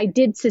 but I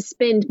did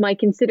suspend my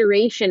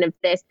consideration of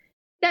this,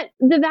 that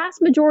the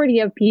vast majority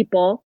of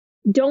people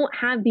don't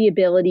have the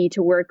ability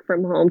to work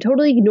from home,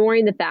 totally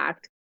ignoring the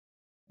fact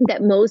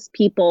that most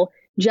people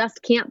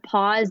just can't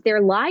pause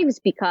their lives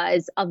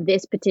because of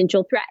this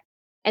potential threat,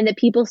 and that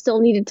people still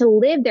needed to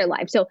live their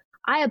life. So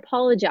I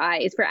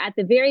apologize for at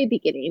the very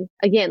beginning,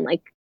 again,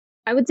 like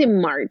I would say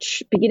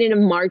beginning of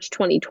March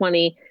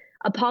 2020,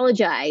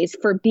 apologize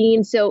for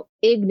being so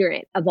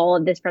ignorant of all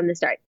of this from the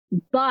start.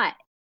 But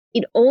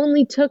it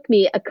only took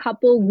me a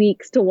couple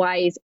weeks to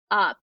wise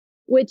up,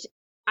 which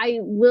I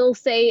will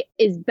say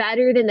is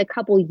better than the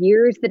couple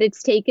years that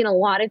it's taken a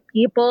lot of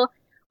people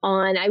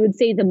on, I would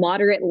say, the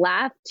moderate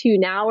left who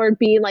now are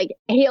being like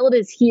hailed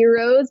as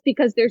heroes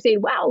because they're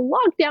saying, wow,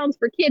 lockdowns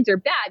for kids are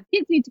bad.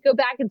 Kids need to go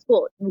back in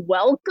school.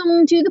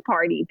 Welcome to the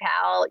party,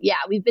 pal. Yeah,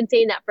 we've been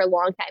saying that for a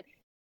long time.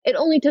 It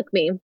only took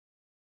me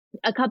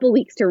a couple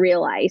weeks to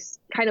realize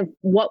kind of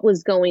what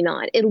was going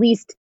on, at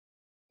least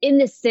in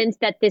the sense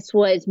that this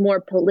was more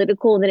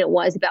political than it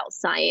was about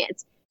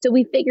science. So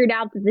we figured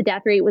out that the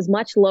death rate was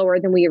much lower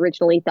than we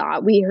originally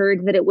thought. We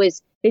heard that it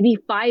was maybe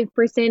 5%,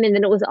 and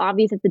then it was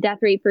obvious that the death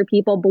rate for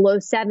people below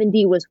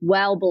 70 was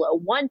well below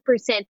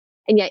 1%.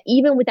 And yet,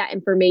 even with that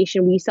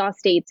information, we saw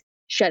states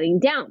shutting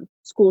down,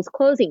 schools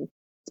closing,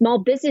 small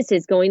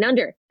businesses going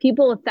under,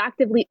 people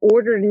effectively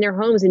ordered in their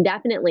homes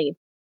indefinitely.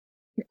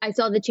 I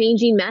saw the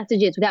changing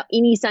messages without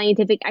any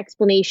scientific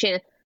explanation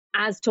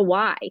as to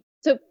why.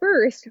 So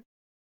first,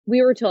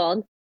 we were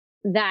told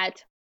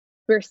that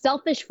we're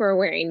selfish for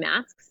wearing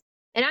masks.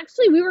 And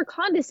actually, we were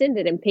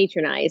condescended and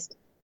patronized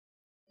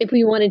if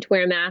we wanted to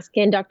wear a mask.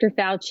 And Dr.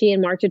 Fauci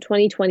in March of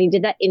 2020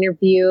 did that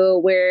interview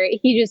where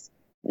he just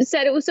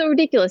said it was so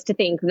ridiculous to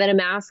think that a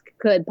mask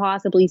could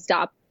possibly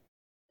stop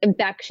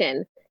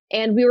infection.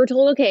 And we were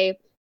told, okay,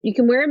 you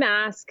can wear a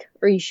mask,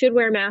 or you should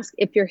wear a mask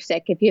if you're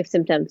sick, if you have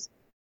symptoms,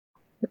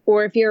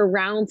 or if you're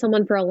around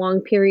someone for a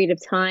long period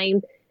of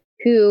time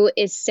who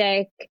is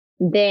sick,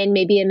 then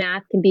maybe a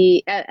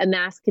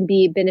mask can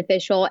be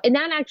beneficial. And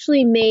that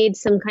actually made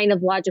some kind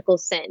of logical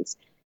sense.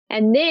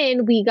 And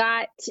then we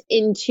got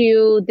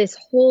into this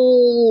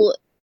whole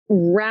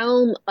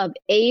realm of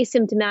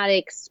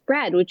asymptomatic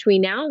spread, which we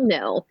now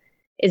know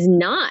is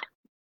not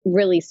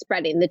really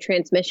spreading the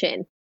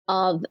transmission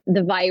of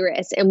the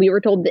virus. And we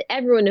were told that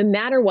everyone, no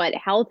matter what,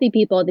 healthy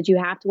people, that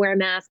you have to wear a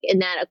mask,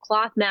 and that a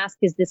cloth mask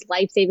is this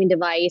life-saving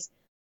device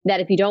that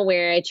if you don't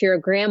wear it, you're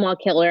a grandma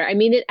killer. I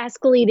mean, it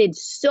escalated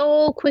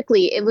so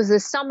quickly. It was the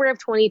summer of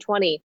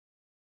 2020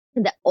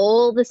 that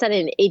all of a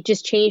sudden it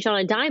just changed on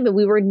a dime, and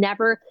we were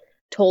never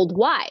told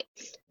why.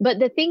 But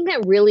the thing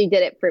that really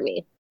did it for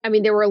me, I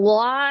mean, there were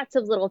lots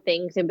of little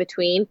things in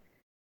between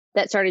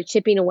that started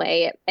chipping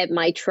away at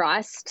my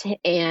trust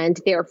and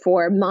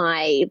therefore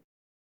my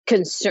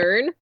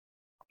concern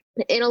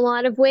in a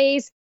lot of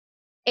ways.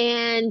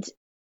 And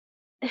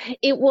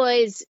it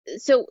was,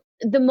 so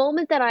the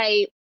moment that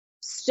I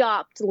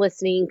stopped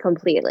listening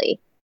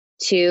completely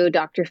to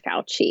Dr.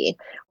 Fauci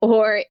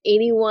or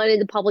anyone in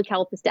the public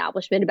health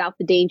establishment about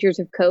the dangers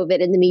of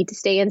COVID and the need to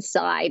stay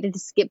inside and to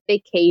skip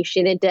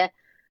vacation and to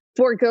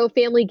forego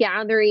family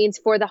gatherings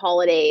for the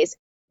holidays,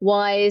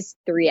 was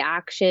the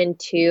reaction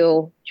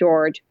to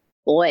George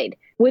Floyd.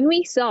 When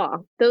we saw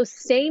those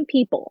same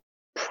people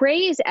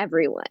praise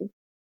everyone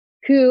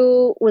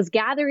who was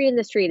gathering in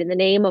the street in the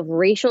name of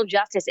racial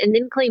justice and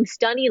then claim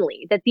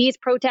stunningly that these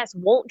protests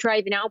won't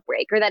drive an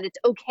outbreak, or that it's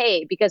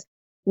okay because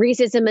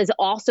racism is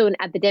also an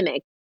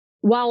epidemic.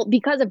 While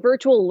because of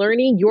virtual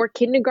learning, your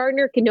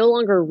kindergartner can no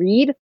longer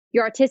read,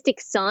 your autistic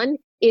son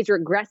is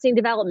regressing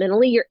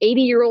developmentally, your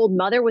 80-year-old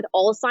mother with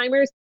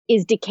Alzheimer's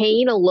is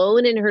decaying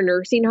alone in her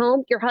nursing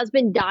home, your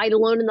husband died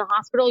alone in the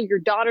hospital, your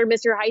daughter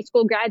missed her high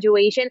school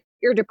graduation,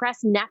 your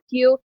depressed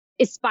nephew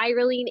is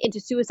spiraling into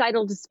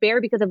suicidal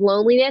despair because of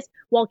loneliness,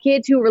 while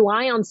kids who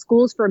rely on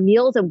schools for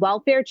meals and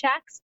welfare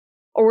checks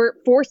are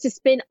forced to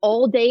spend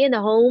all day in the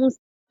homes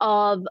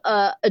of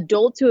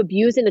adults who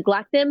abuse and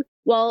neglect them,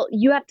 while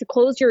you have to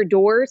close your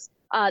doors,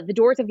 the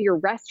doors of your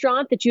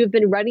restaurant that you have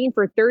been running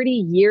for 30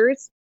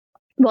 years,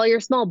 while your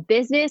small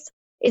business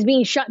is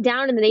being shut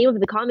down in the name of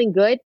the common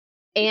good,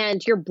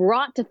 and you're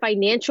brought to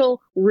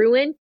financial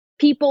ruin.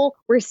 People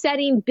were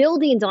setting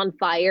buildings on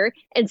fire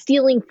and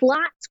stealing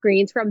flat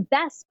screens from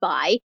Best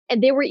Buy,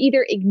 and they were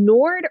either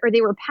ignored or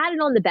they were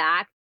patted on the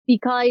back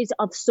because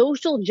of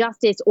social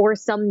justice or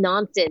some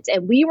nonsense.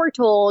 And we were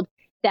told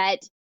that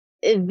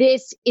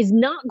this is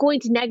not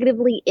going to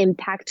negatively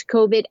impact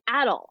COVID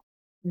at all.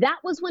 That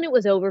was when it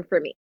was over for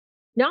me.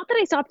 Not that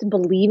I stopped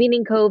believing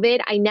in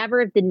COVID. I never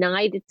have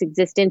denied its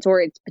existence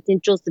or its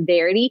potential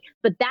severity,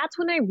 but that's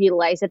when I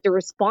realized that the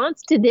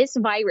response to this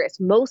virus,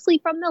 mostly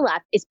from the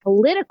left, is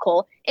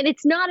political, and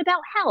it's not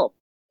about health.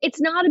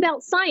 It's not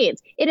about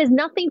science. It has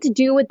nothing to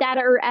do with data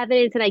or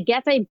evidence, and I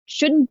guess I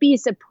shouldn't be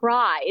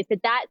surprised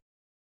that that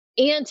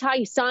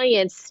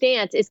anti-science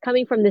stance is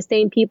coming from the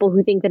same people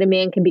who think that a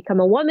man can become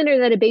a woman or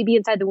that a baby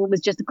inside the womb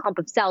is just a clump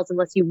of cells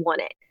unless you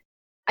want it.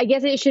 I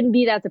guess it shouldn't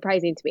be that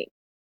surprising to me.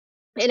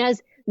 And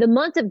as the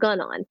months have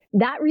gone on,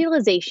 that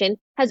realization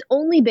has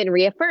only been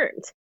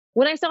reaffirmed.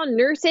 When I saw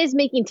nurses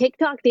making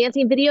TikTok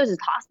dancing videos as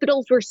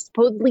hospitals were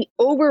supposedly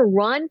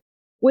overrun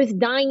with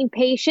dying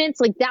patients,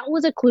 like that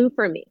was a clue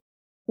for me.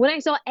 When I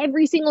saw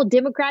every single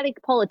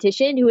Democratic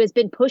politician who has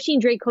been pushing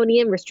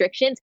draconian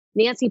restrictions,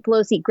 Nancy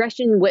Pelosi,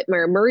 Gretchen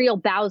Whitmer, Muriel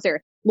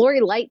Bowser,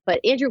 Lori Lightfoot,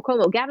 Andrew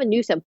Cuomo, Gavin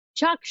Newsom,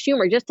 Chuck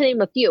Schumer, just to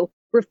name a few,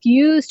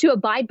 refuse to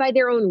abide by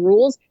their own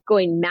rules,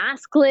 going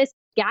maskless,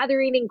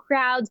 gathering in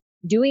crowds,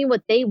 doing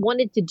what they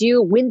wanted to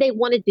do when they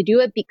wanted to do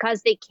it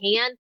because they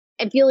can,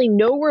 and feeling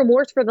no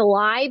remorse for the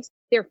lives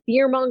their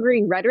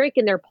fear-mongering rhetoric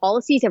and their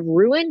policies have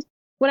ruined.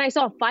 When I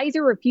saw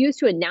Pfizer refuse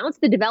to announce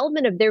the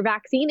development of their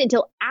vaccine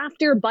until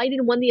after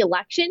Biden won the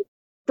election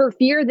for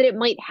fear that it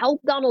might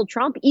help Donald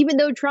Trump, even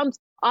though Trump's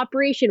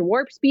Operation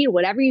Warp Speed,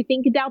 whatever you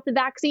think about the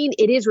vaccine,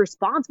 it is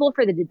responsible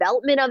for the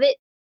development of it.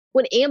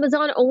 When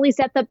Amazon only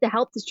stepped up to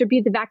help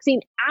distribute the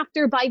vaccine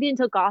after Biden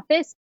took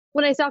office.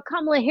 When I saw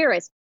Kamala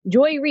Harris,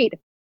 Joy Reid,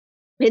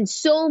 and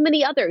so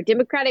many other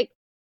Democratic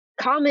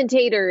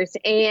commentators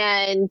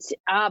and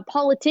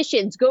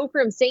politicians go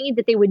from saying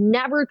that they would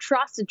never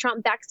trust the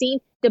Trump vaccine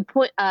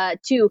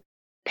to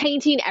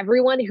painting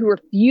everyone who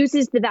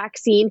refuses the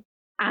vaccine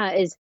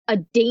as a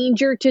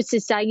danger to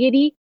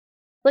society.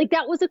 Like,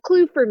 that was a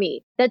clue for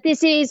me that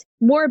this is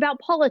more about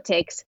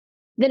politics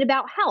than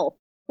about health.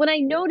 When I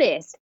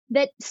noticed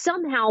that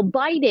somehow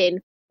Biden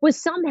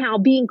was somehow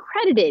being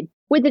credited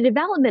with the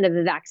development of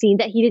the vaccine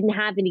that he didn't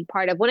have any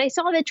part of. When I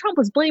saw that Trump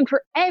was blamed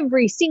for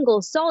every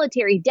single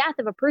solitary death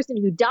of a person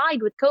who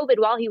died with COVID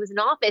while he was in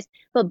office,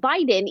 but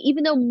Biden,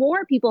 even though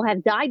more people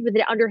have died with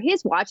it under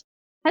his watch,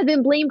 has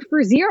been blamed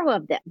for 0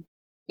 of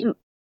them.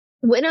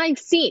 When I've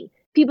seen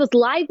people's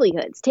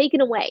livelihoods taken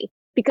away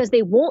because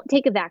they won't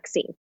take a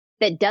vaccine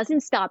that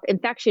doesn't stop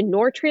infection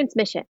nor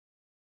transmission,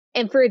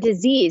 and for a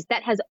disease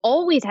that has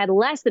always had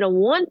less than a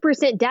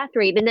 1% death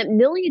rate and that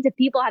millions of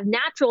people have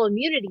natural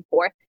immunity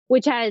for,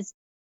 which has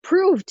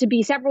proved to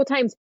be several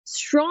times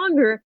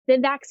stronger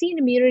than vaccine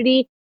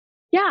immunity,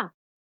 yeah,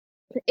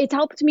 it's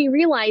helped me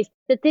realize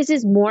that this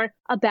is more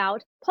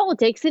about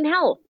politics than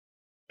health.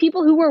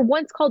 People who were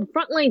once called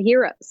frontline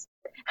heroes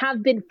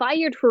have been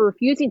fired for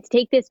refusing to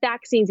take this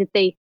vaccine that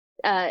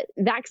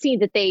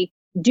they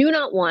do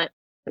not want,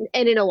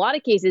 and in a lot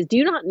of cases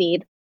do not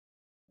need.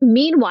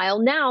 Meanwhile,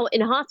 now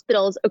in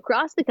hospitals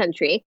across the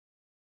country,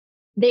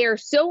 they are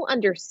so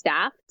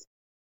understaffed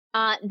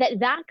that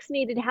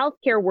vaccinated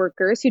healthcare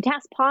workers who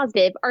test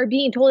positive are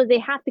being told that they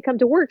have to come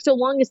to work so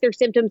long as their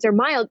symptoms are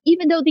mild,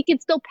 even though they can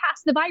still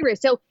pass the virus.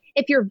 So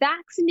if you're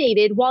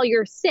vaccinated while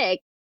you're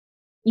sick,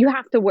 you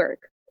have to work.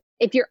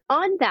 If you're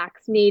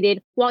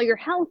unvaccinated while you're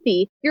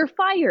healthy, you're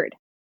fired.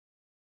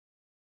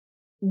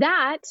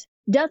 That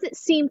doesn't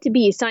seem to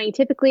be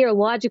scientifically or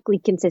logically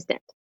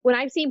consistent. When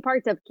I've seen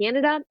parts of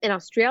Canada and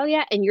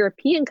Australia and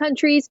European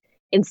countries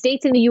and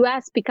states in the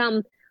US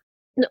become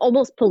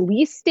almost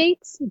police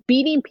states,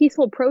 beating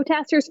peaceful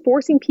protesters,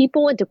 forcing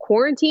people into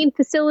quarantine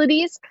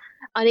facilities,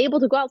 unable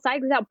to go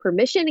outside without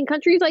permission, in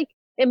countries like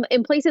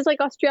in places like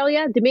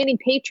Australia, demanding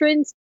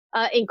patrons,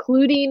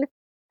 including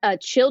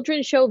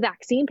children, show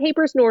vaccine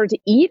papers in order to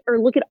eat or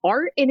look at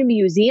art in a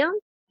museum.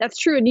 That's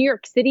true in New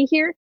York City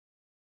here.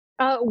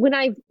 When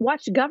I've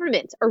watched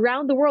governments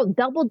around the world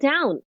double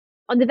down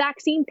on the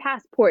vaccine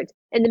passports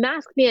and the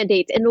mask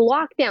mandates and the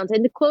lockdowns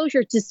and the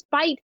closures,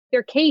 despite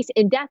their case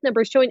and death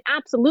numbers showing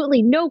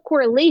absolutely no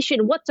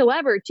correlation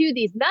whatsoever to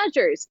these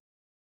measures,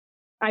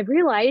 I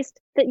realized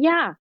that,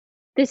 yeah,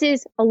 this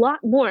is a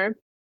lot more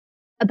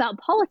about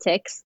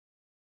politics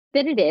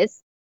than it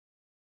is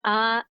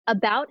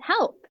about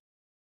health.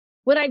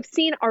 What I've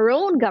seen our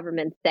own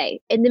government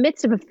say in the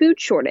midst of a food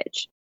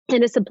shortage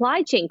and a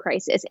supply chain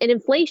crisis and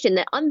inflation,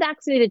 that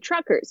unvaccinated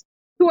truckers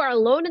who are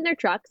alone in their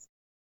trucks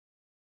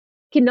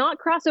cannot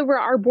cross over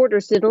our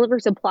borders to deliver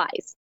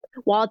supplies,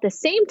 while at the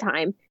same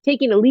time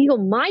taking illegal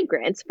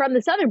migrants from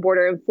the southern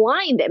border and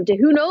flying them to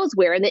who knows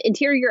where in the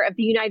interior of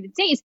the United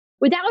States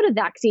without a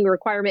vaccine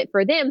requirement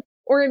for them,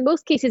 or in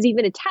most cases,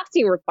 even a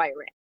testing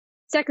requirement.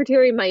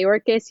 Secretary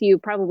Mayorkas, you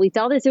probably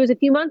saw this, it was a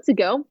few months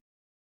ago.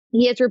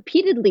 He has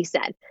repeatedly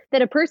said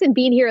that a person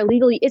being here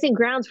illegally isn't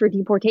grounds for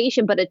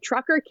deportation, but a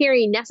trucker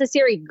carrying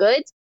necessary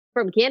goods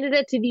from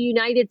Canada to the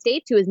United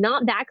States who is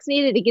not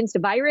vaccinated against a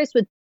virus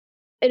with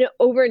an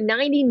over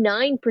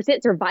 99%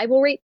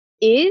 survival rate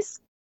is,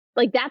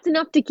 like, that's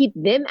enough to keep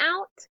them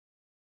out.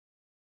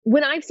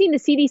 When I've seen the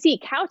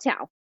CDC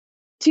kowtow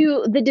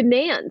to the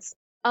demands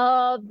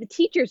of the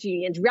teachers'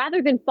 unions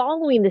rather than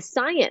following the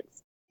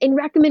science in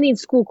recommending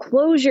school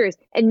closures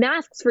and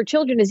masks for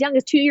children as young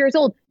as 2 years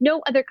old,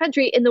 no other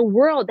country in the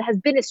world has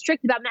been as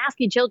strict about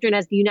masking children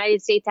as the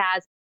United States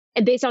has,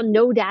 and based on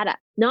no data.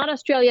 Not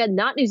Australia,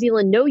 not New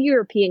Zealand, no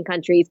European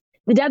countries.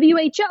 The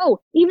WHO,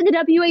 even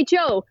the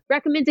WHO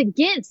recommends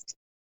against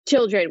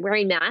children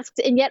wearing masks,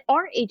 and yet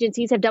our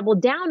agencies have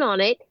doubled down on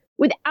it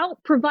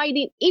without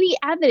providing any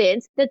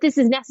evidence that this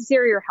is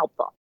necessary or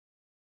helpful.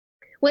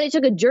 When it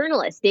took a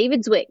journalist,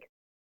 David Zweig,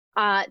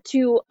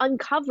 to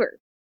uncover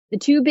the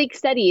 2 big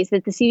studies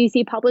that the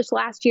CDC published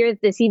last year,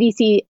 the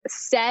CDC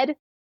said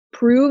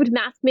proved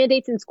mask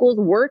mandates in schools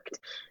worked.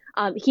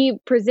 When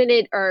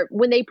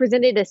they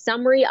presented a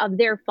summary of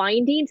their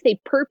findings, they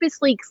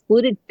purposely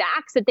excluded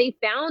facts that they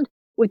found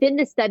within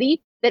the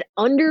study that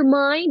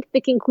undermined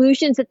the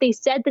conclusions that they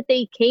said that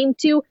they came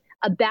to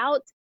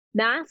about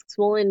masks.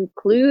 We'll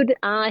include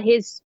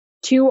his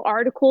 2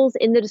 articles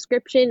in the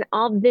description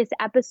of this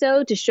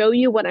episode to show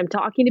you what I'm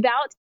talking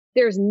about.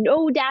 There's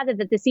no data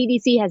that the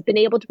CDC has been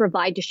able to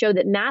provide to show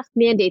that mask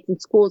mandates in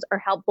schools are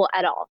helpful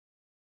at all.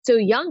 So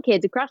young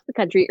kids across the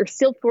country are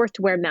still forced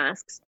to wear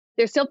masks.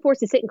 They're still forced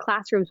to sit in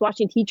classrooms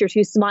watching teachers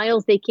whose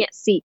smiles they can't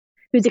see,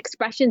 whose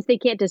expressions they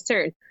can't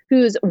discern,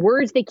 whose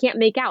words they can't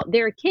make out.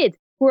 There are kids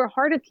who are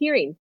hard of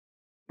hearing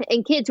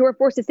and kids who are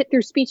forced to sit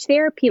through speech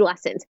therapy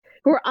lessons,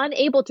 who are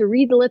unable to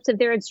read the lips of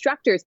their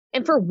instructors.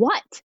 And for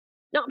what?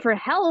 Not for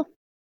health,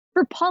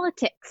 for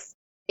politics.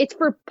 It's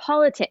for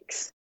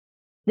politics.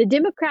 The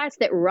Democrats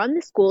that run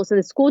the schools and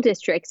the school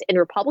districts in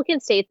Republican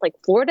states like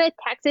Florida,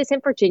 Texas,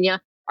 and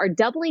Virginia are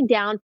doubling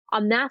down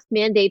on mask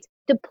mandates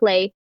to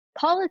play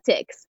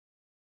politics.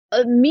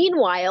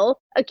 meanwhile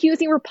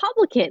accusing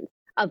Republicans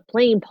of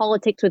playing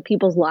politics with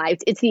people's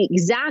lives. It's the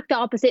exact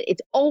opposite.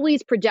 It's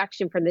always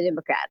projection from the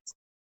Democrats.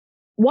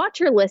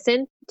 Watch or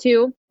listen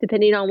to,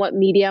 depending on what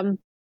medium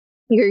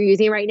you're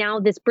using right now,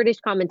 this British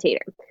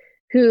commentator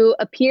who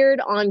appeared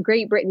on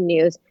Great Britain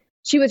News.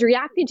 She was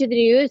reacting to the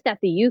news that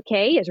the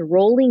UK is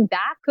rolling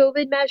back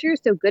COVID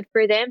measures, so good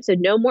for them. So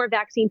no more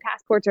vaccine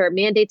passports or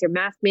mandates or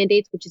mask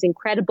mandates, which is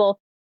incredible.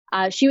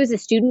 She was a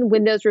student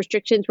when those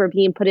restrictions were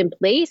being put in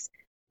place,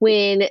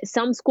 when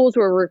some schools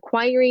were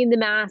requiring the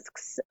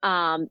masks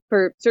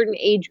for certain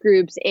age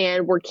groups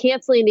and were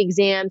canceling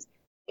exams.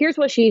 Here's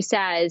what she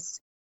says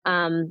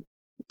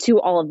to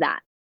all of that.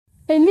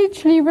 It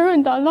literally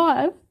ruined our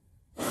lives.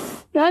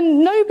 And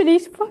nobody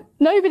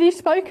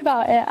spoke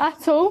about it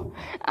at all.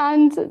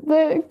 And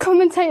the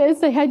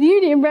commentators, they had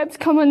union reps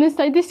come on and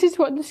say, this is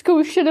what the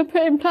schools should have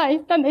put in place.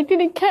 And they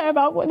didn't care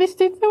about what this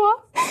did to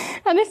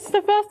us. And this is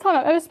the first time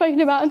I've ever spoken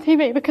about it on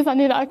TV, because I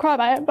knew that I'd cry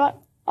about it.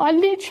 But I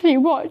literally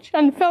watched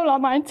and felt like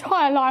my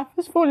entire life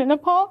was falling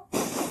apart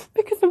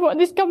because of what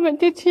this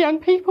government did to young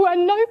people,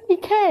 and nobody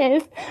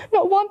cares.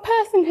 Not one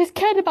person has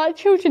cared about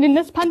children in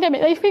this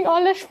pandemic. They think, why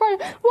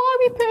are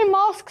we putting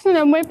masks on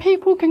them when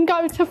people can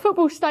go to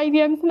football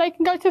stadiums and they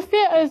can go to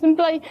theatres and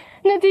play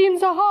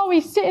Nadeem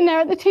Zahawi sitting there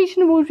at the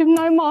teaching awards with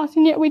no mask,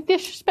 and yet we're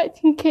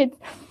disrespecting kids.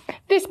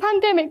 This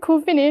pandemic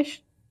will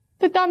finish.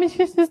 The damage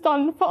this has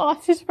done for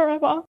us is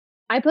forever.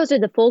 I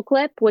posted the full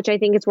clip, which I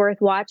think is worth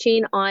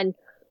watching, on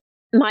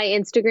my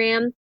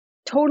Instagram.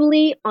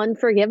 Totally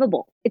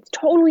unforgivable. It's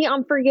totally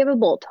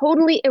unforgivable,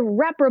 totally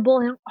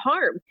irreparable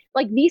harm.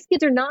 Like, these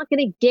kids are not going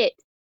to get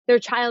their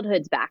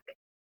childhoods back.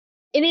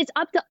 And it's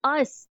up to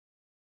us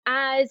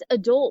as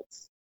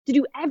adults to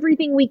do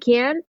everything we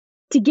can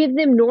to give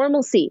them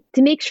normalcy,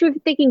 to make sure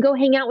that they can go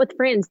hang out with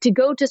friends, to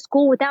go to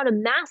school without a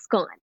mask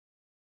on.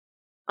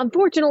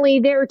 Unfortunately,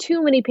 there are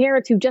too many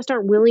parents who just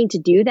aren't willing to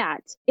do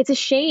that. It's a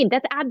shame.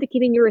 That's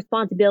abdicating your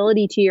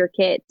responsibility to your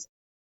kids.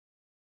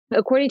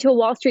 According to a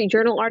Wall Street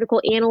Journal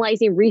article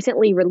analyzing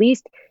recently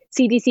released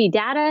CDC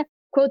data,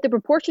 quote, the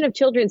proportion of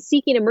children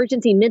seeking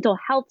emergency mental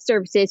health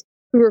services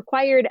who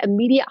required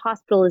immediate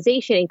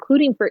hospitalization,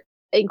 including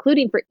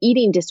for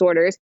eating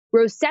disorders,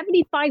 rose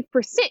 75%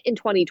 in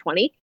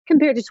 2020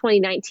 compared to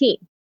 2019.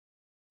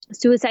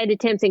 Suicide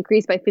attempts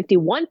increased by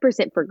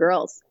 51% for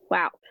girls.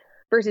 Wow.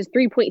 Versus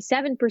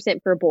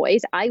 3.7% for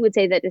boys. I would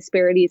say that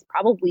disparity is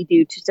probably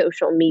due to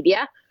social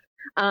media.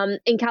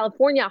 In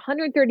California,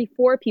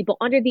 134 people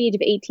under the age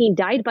of 18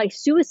 died by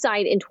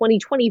suicide in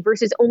 2020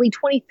 versus only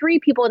 23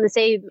 people in the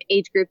same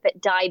age group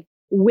that died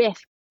with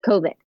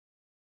COVID.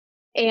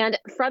 And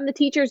from the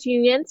teachers'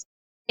 unions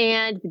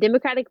and the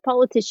Democratic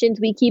politicians,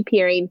 we keep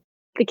hearing,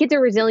 the kids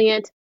are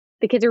resilient.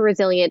 The kids are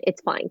resilient.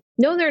 It's fine.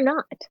 No, they're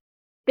not.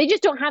 They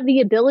just don't have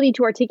the ability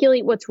to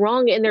articulate what's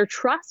wrong, and they're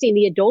trusting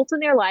the adults in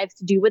their lives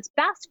to do what's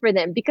best for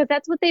them because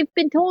that's what they've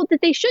been told that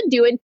they should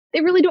do. And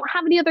they really don't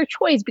have any other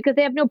choice because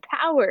they have no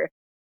power.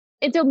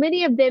 And so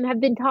many of them have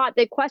been taught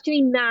that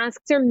questioning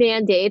masks or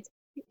mandates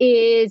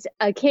is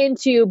akin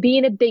to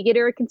being a bigot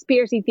or a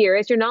conspiracy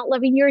theorist. You're not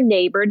loving your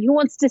neighbor, and who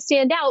wants to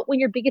stand out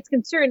when your biggest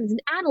concern as an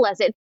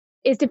adolescent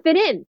is to fit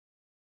in.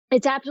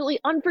 It's absolutely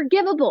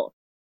unforgivable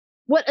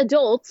what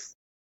adults,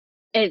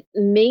 and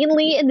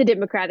mainly in the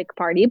Democratic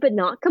Party, but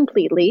not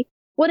completely,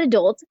 what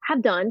adults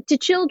have done to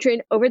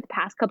children over the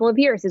past couple of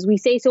years. As we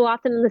say so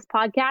often on this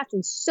podcast,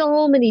 in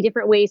so many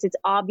different ways, it's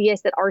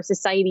obvious that our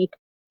society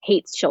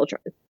hates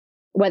children,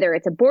 whether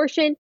it's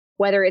abortion,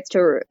 whether it's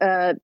to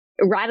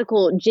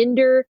radical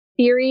gender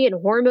theory and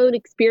hormone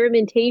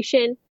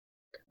experimentation,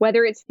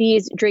 whether it's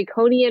these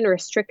draconian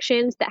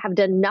restrictions that have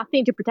done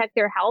nothing to protect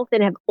their health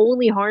and have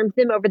only harmed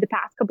them over the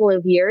past couple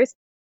of years.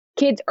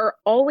 Kids are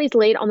always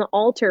laid on the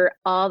altar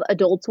of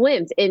adults'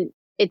 whims, and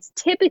it's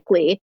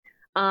typically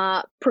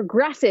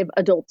progressive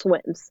adults'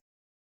 whims.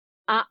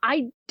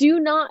 I do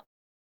not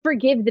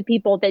forgive the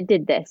people that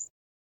did this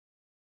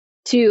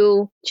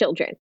to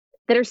children,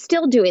 that are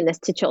still doing this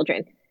to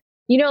children.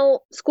 You know,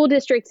 school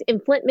districts in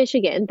Flint,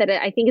 Michigan, that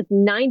I think is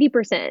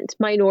 90%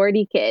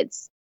 minority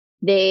kids.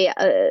 They,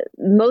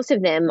 most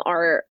of them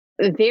are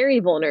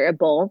very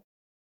vulnerable,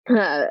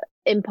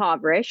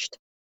 impoverished.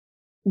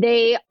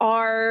 They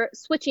are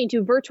switching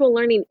to virtual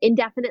learning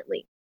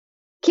indefinitely.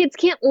 Kids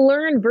can't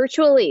learn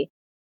virtually.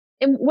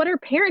 And what are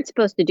parents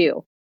supposed to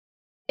do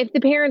if the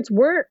parents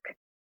work?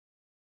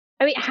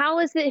 I mean,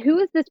 who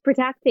is this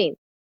protecting?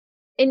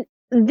 And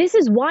this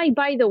is why,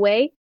 by the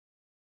way,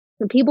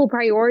 people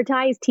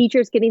prioritize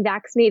teachers getting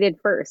vaccinated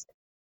first.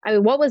 I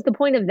mean, what was the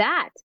point of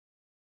that?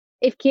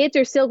 If kids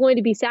are still going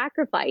to be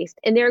sacrificed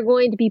and they're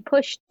going to be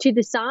pushed to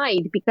the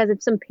side because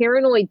of some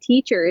paranoid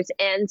teachers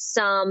and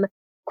some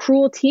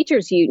cruel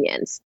teachers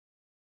unions.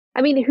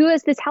 I mean, who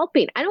is this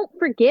helping? I don't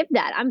forgive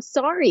that. I'm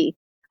sorry.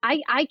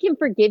 I can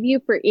forgive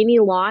you for any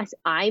loss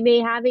I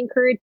may have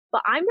incurred,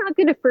 but I'm not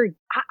going to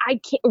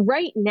I can't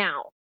right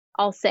now.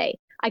 I'll say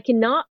I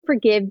cannot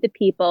forgive the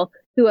people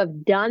who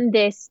have done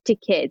this to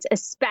kids,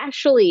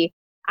 especially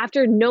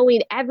after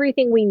knowing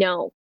everything we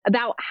know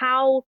about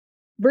how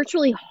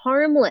virtually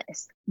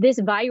harmless this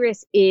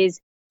virus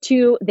is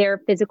to their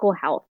physical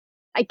health.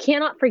 I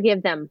cannot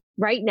forgive them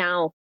right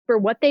now for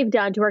what they've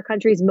done to our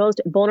country's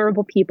most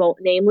vulnerable people,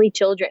 namely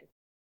children.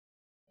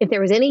 If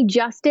there was any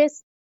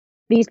justice,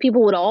 these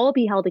people would all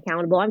be held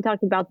accountable. I'm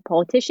talking about the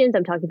politicians.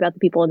 I'm talking about the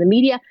people in the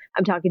media.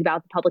 I'm talking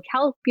about the public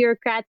health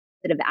bureaucrats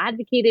that have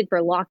advocated for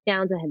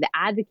lockdowns, that have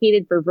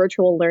advocated for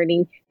virtual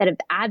learning, that have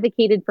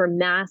advocated for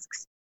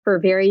masks for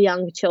very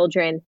young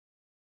children.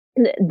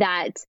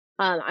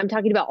 I'm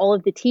talking about all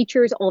of the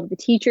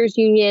teachers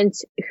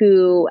unions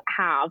who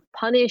have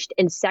punished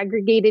and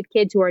segregated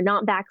kids who are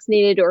not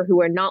vaccinated or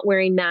who are not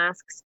wearing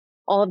masks.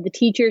 All of the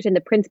teachers and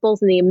the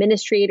principals and the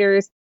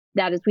administrators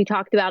that, as we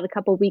talked about a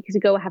couple of weeks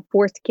ago, have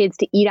forced kids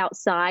to eat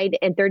outside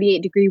in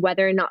 38-degree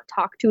weather and not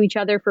talk to each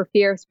other for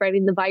fear of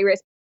spreading the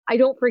virus. I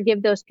don't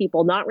forgive those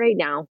people, not right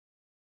now.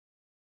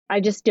 I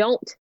just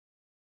don't.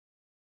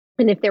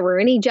 And if there were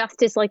any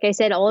justice, like I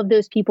said, all of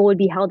those people would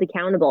be held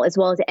accountable, as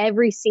well as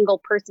every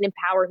single person in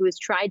power who has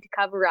tried to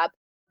cover up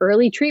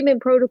early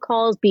treatment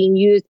protocols being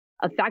used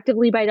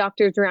effectively by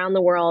doctors around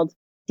the world,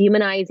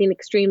 demonizing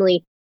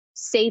extremely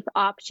safe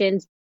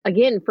options,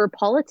 again, for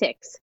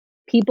politics.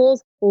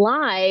 People's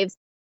lives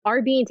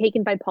are being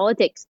taken by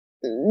politics,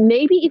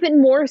 maybe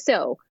even more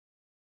so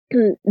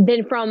than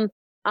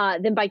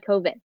by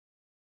COVID.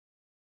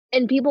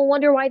 And people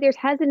wonder why there's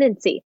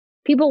hesitancy.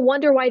 People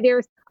wonder why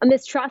there's a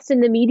mistrust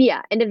in the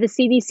media and of the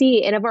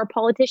CDC and of our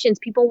politicians.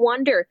 People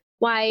wonder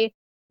why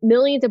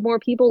millions of more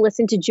people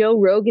listen to Joe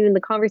Rogan and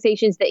the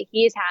conversations that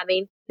he is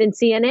having than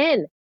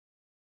CNN.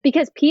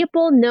 Because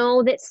people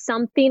know that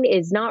something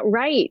is not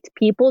right.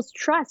 People's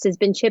trust has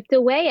been chipped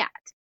away at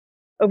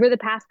over the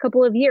past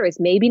couple of years.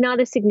 Maybe not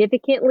as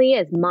significantly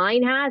as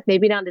mine has,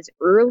 maybe not as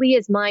early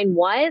as mine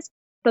was,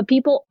 but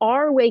people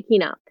are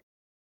waking up.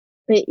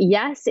 But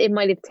yes, it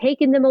might have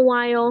taken them a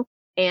while,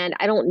 and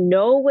I don't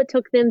know what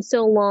took them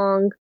so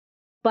long,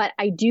 but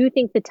I do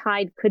think the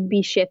tide could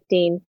be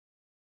shifting.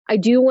 I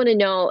do want to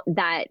know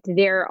that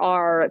there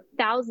are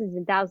thousands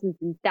and thousands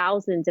and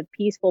thousands of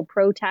peaceful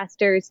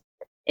protesters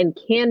in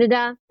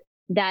Canada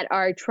that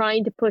are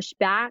trying to push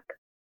back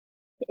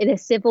in a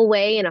civil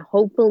way, in a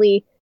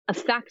hopefully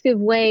effective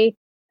way,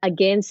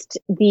 against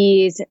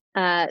these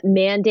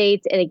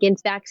mandates and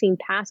against vaccine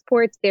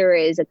passports. There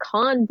is a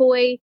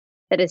convoy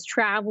that is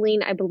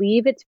traveling. I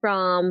believe it's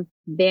from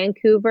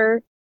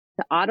Vancouver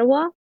to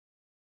Ottawa.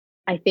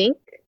 I think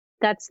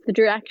that's the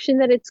direction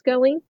that it's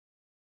going.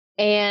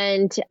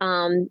 And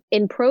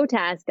in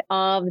protest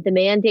of the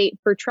mandate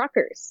for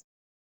truckers.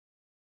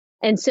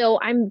 And so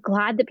I'm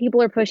glad that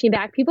people are pushing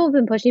back. People have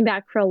been pushing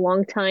back for a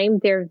long time.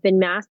 There have been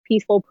mass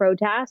peaceful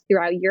protests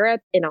throughout Europe,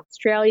 in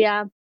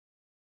Australia,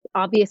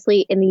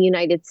 obviously in the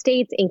United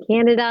States, in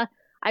Canada.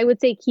 I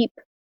would say keep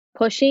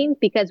pushing,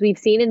 because we've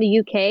seen in the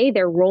UK,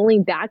 they're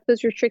rolling back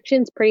those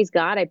restrictions. Praise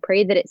God. I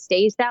pray that it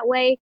stays that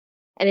way.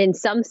 And in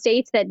some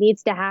states that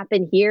needs to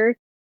happen here.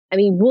 I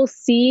mean, we'll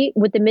see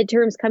with the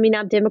midterms coming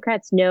up.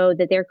 Democrats know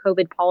that their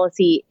COVID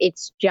policy,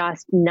 it's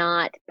just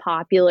not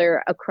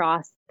popular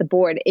across the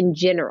board in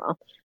general.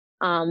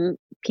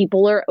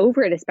 People are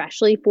over it,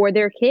 especially for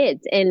their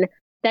kids. And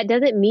that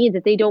doesn't mean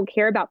that they don't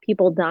care about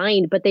people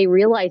dying, but they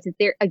realize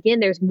that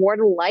there's more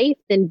to life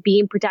than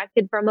being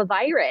protected from a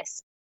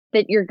virus,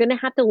 that you're going to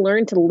have to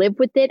learn to live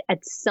with it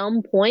at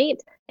some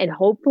point. And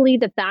hopefully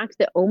the fact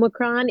that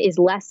Omicron is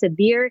less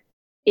severe,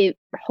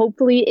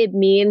 hopefully it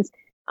means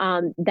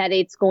that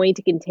it's going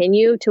to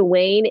continue to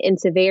wane in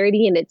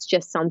severity. And it's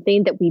just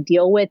something that we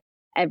deal with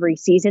every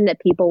season, that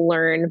people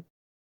learn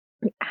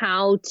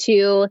how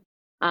to,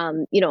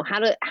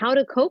 how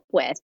to cope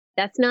with.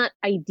 That's not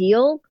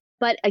ideal.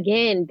 But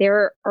again,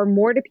 there are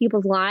more to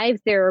people's lives.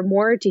 There are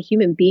more to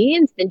human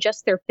beings than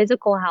just their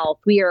physical health.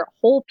 We are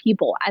whole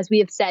people, as we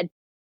have said.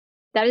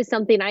 That is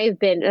something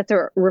that's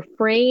a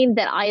refrain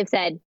that I have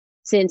said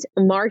since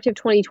March of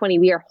 2020.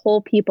 We are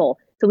whole people.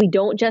 So we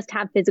don't just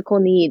have physical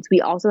needs.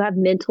 We also have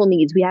mental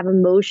needs. We have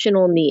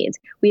emotional needs.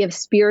 We have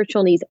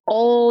spiritual needs.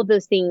 All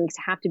those things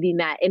have to be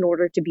met in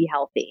order to be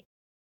healthy.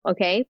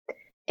 Okay.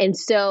 And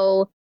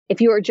so if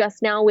you are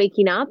just now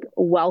waking up,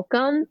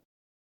 welcome.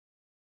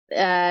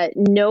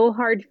 No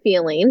hard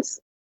feelings,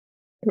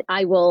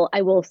 I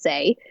will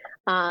say.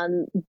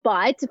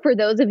 But for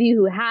those of you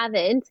who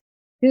haven't,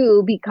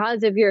 who,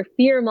 because of your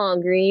fear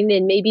mongering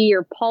and maybe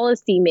your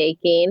policy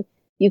making,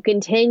 you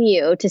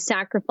continue to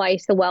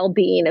sacrifice the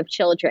well-being of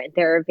children,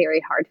 there are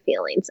very hard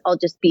feelings. I'll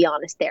just be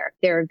honest there.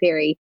 There are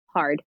very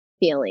hard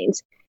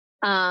feelings.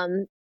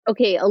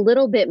 Okay, a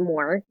little bit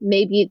more.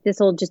 Maybe this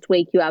will just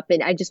wake you up.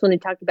 And I just want to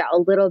talk about a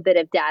little bit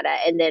of data,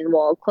 and then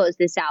we'll close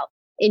this out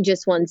in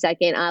just 1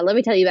 second. Let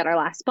me tell you about our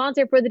last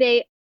sponsor for the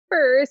day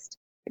first,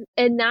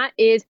 and that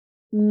is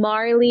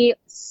Marley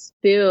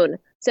Spoon.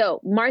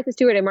 So Martha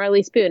Stewart and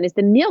Marley Spoon is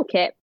the meal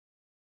kit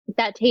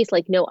that tastes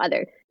like no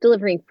other,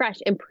 delivering fresh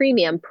and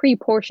premium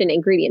pre-portioned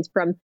ingredients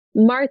from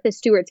Martha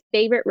Stewart's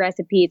favorite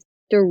recipes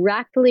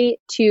directly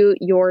to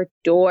your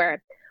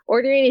door.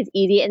 Ordering is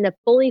easy, and the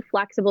fully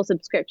flexible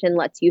subscription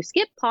lets you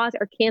skip, pause,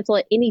 or cancel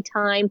at any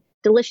time.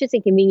 Delicious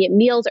and convenient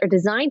meals are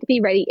designed to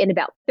be ready in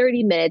about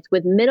 30 minutes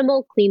with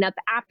minimal cleanup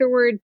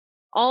afterward.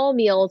 All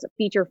meals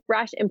feature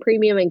fresh and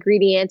premium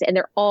ingredients, and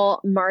they're all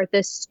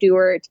Martha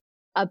Stewart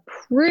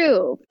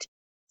approved.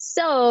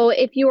 So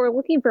if you are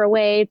looking for a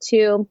way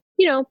to,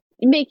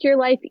 make your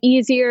life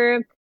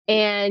easier,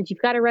 and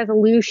you've got a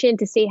resolution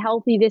to stay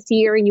healthy this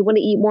year and you want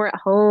to eat more at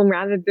home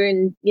rather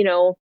than,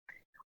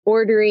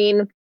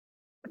 ordering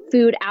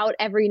food out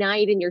every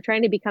night, and you're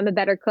trying to become a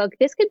better cook,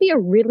 this could be a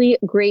really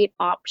great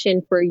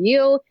option for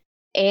you.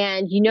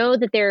 And you know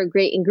that there are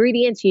great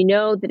ingredients, you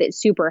know that it's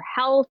super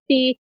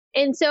healthy.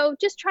 And so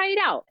just try it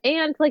out.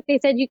 And like they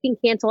said, you can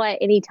cancel at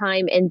any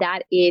time, and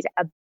that is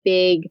a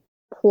big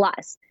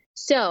plus.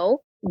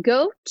 So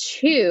go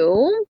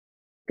to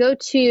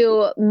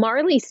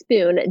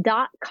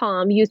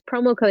marleyspoon.com, use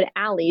promo code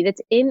Allie.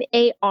 That's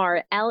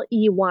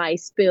MARLEY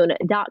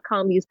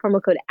spoon.com. Use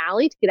promo code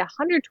Allie to get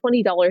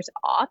 $120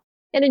 off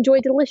and enjoy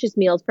delicious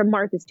meals from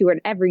Martha Stewart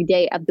every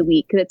day of the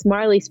week. That's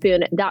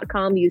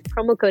marleyspoon.com. Use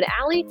promo code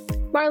Allie.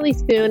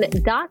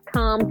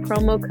 marleyspoon.com,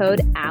 promo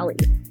code Allie.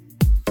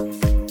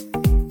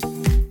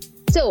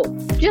 So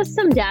just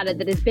some data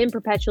that has been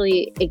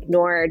perpetually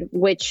ignored,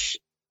 which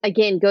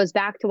again goes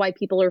back to why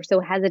people are so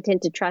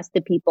hesitant to trust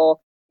the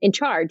people in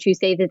charge who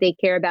say that they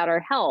care about our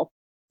health.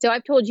 So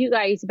I've told you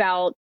guys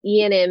about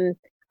Ian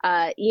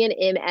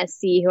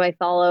MSC, who I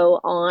follow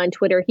on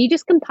Twitter. He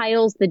just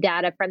compiles the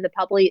data from the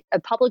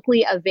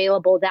publicly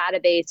available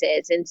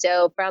databases. And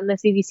so from the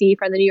CDC,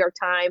 from the New York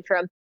Times,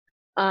 from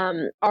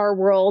Our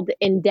World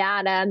in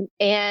Data,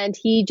 and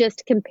he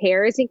just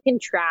compares and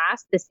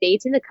contrasts the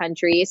states and the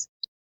countries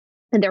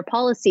and their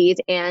policies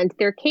and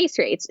their case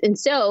rates. And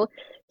so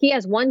he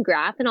has one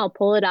graph, and I'll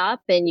pull it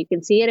up, and you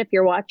can see it if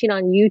you're watching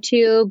on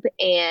YouTube.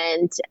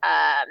 And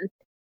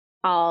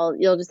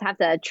you'll just have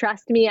to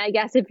trust me, I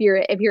guess, if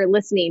you're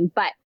listening.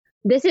 But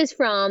this is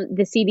from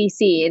the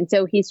CDC, and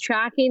so he's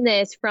tracking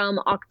this from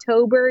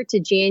October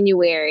to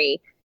January.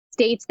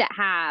 States that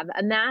have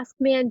a mask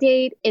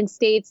mandate and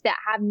states that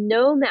have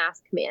no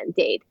mask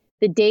mandate,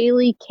 the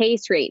daily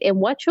case rate.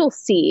 And what you'll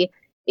see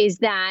is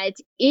that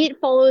it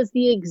follows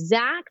the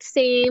exact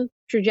same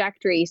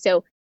trajectory.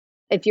 So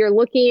if you're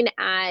looking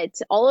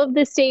at all of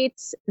the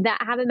states that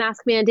have a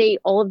mask mandate,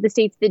 all of the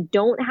states that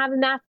don't have a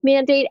mask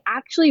mandate,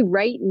 actually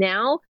right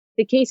now,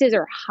 the cases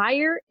are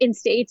higher in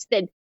states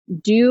that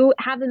do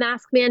have a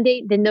mask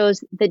mandate than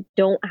those that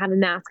don't have a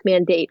mask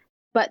mandate.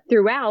 But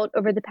throughout,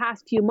 over the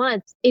past few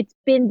months, it's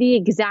been the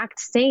exact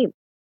same.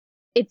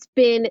 It's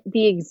been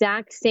the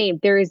exact same.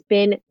 There has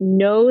been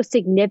no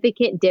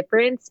significant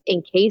difference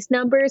in case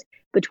numbers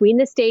between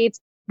the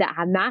states that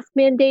have mask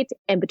mandates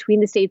and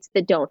between the states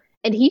that don't.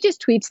 And he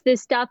just tweets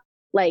this stuff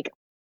like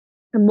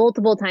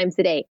multiple times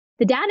a day.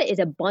 The data is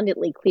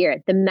abundantly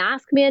clear. The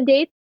mask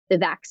mandates, the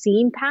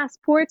vaccine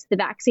passports, the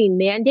vaccine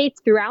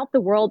mandates throughout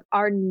the world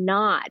are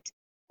not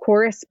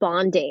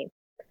corresponding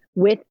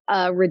with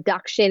a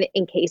reduction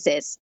in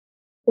cases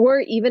or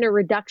even a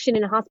reduction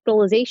in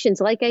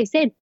hospitalizations. Like I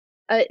said,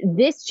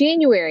 this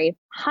January,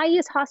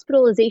 highest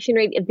hospitalization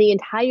rate of the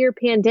entire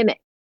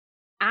pandemic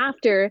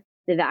after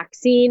the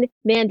vaccine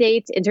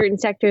mandates in certain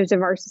sectors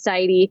of our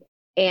society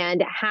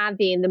and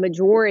having the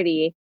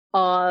majority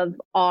of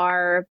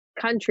our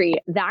country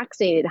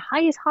vaccinated,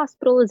 highest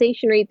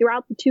hospitalization rate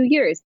throughout the 2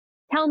 years.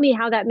 Tell me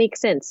how that makes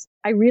sense.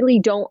 I really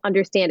don't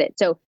understand it.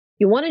 So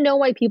you want to know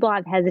why people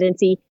have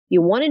hesitancy.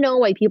 You want to know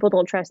why people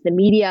don't trust the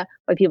media,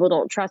 why people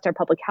don't trust our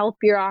public health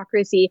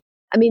bureaucracy.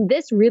 I mean,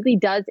 this really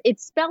does, it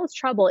spells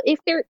trouble. If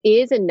there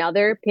is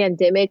another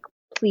pandemic,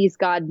 please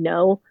God,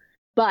 no.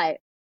 But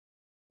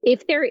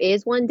if there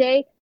is one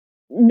day,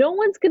 no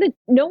one's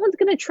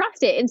gonna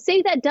trust it and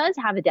say that does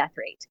have a death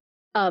rate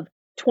of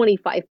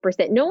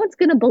 25%. No one's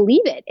gonna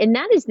believe it. And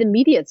that is the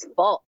media's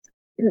fault.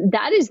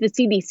 That is the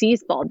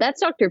CDC's fault.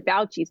 That's Dr.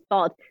 Fauci's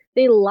fault.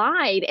 They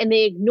lied and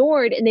they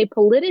ignored and they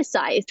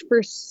politicized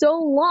for so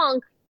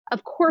long.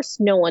 Of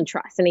course, no one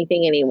trusts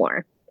anything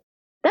anymore.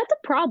 That's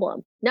a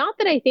problem. Not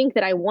that I think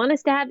that I want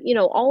us to have,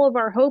 all of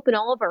our hope and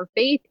all of our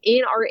faith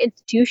in our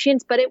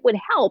institutions, but it would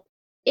help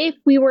if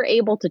we were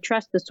able to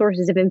trust the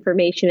sources of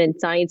information and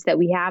science that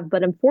we have.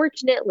 But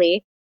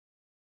unfortunately,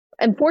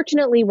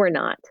 we're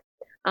not.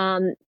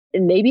 And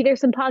maybe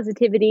there's some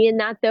positivity in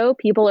that, though.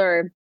 People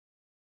are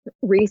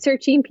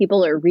researching,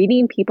 people are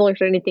reading, people are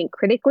starting to think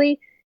critically,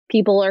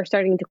 people are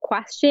starting to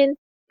question,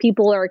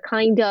 people are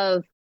kind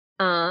of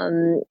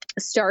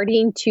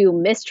starting to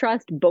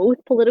mistrust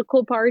both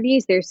political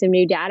parties. There's some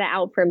new data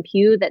out from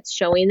Pew that's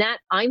showing that.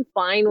 I'm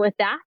fine with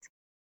that.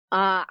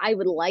 I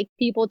would like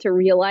people to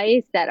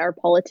realize that our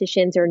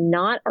politicians are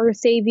not our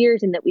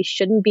saviors and that we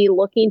shouldn't be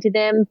looking to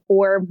them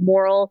for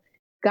moral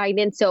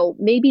guidance. So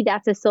maybe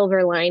that's a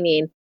silver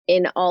lining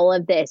in all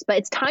of this. But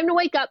it's time to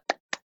wake up.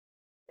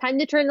 Time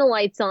to turn the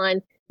lights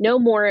on. No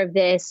more of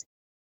this.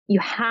 You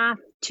have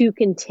to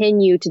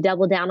continue to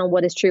double down on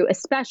what is true,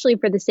 especially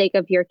for the sake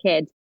of your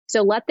kids.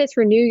 So let this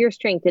renew your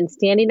strength in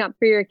standing up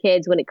for your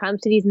kids when it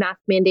comes to these mask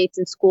mandates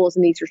in schools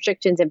and these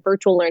restrictions and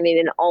virtual learning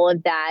and all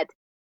of that.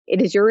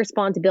 It is your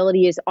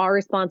responsibility, is our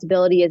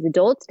responsibility as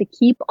adults to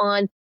keep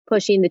on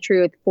pushing the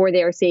truth for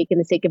their sake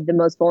and the sake of the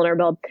most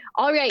vulnerable.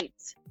 All right.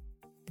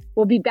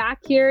 We'll be back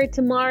here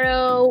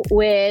tomorrow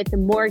with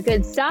more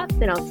good stuff,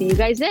 and I'll see you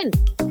guys then.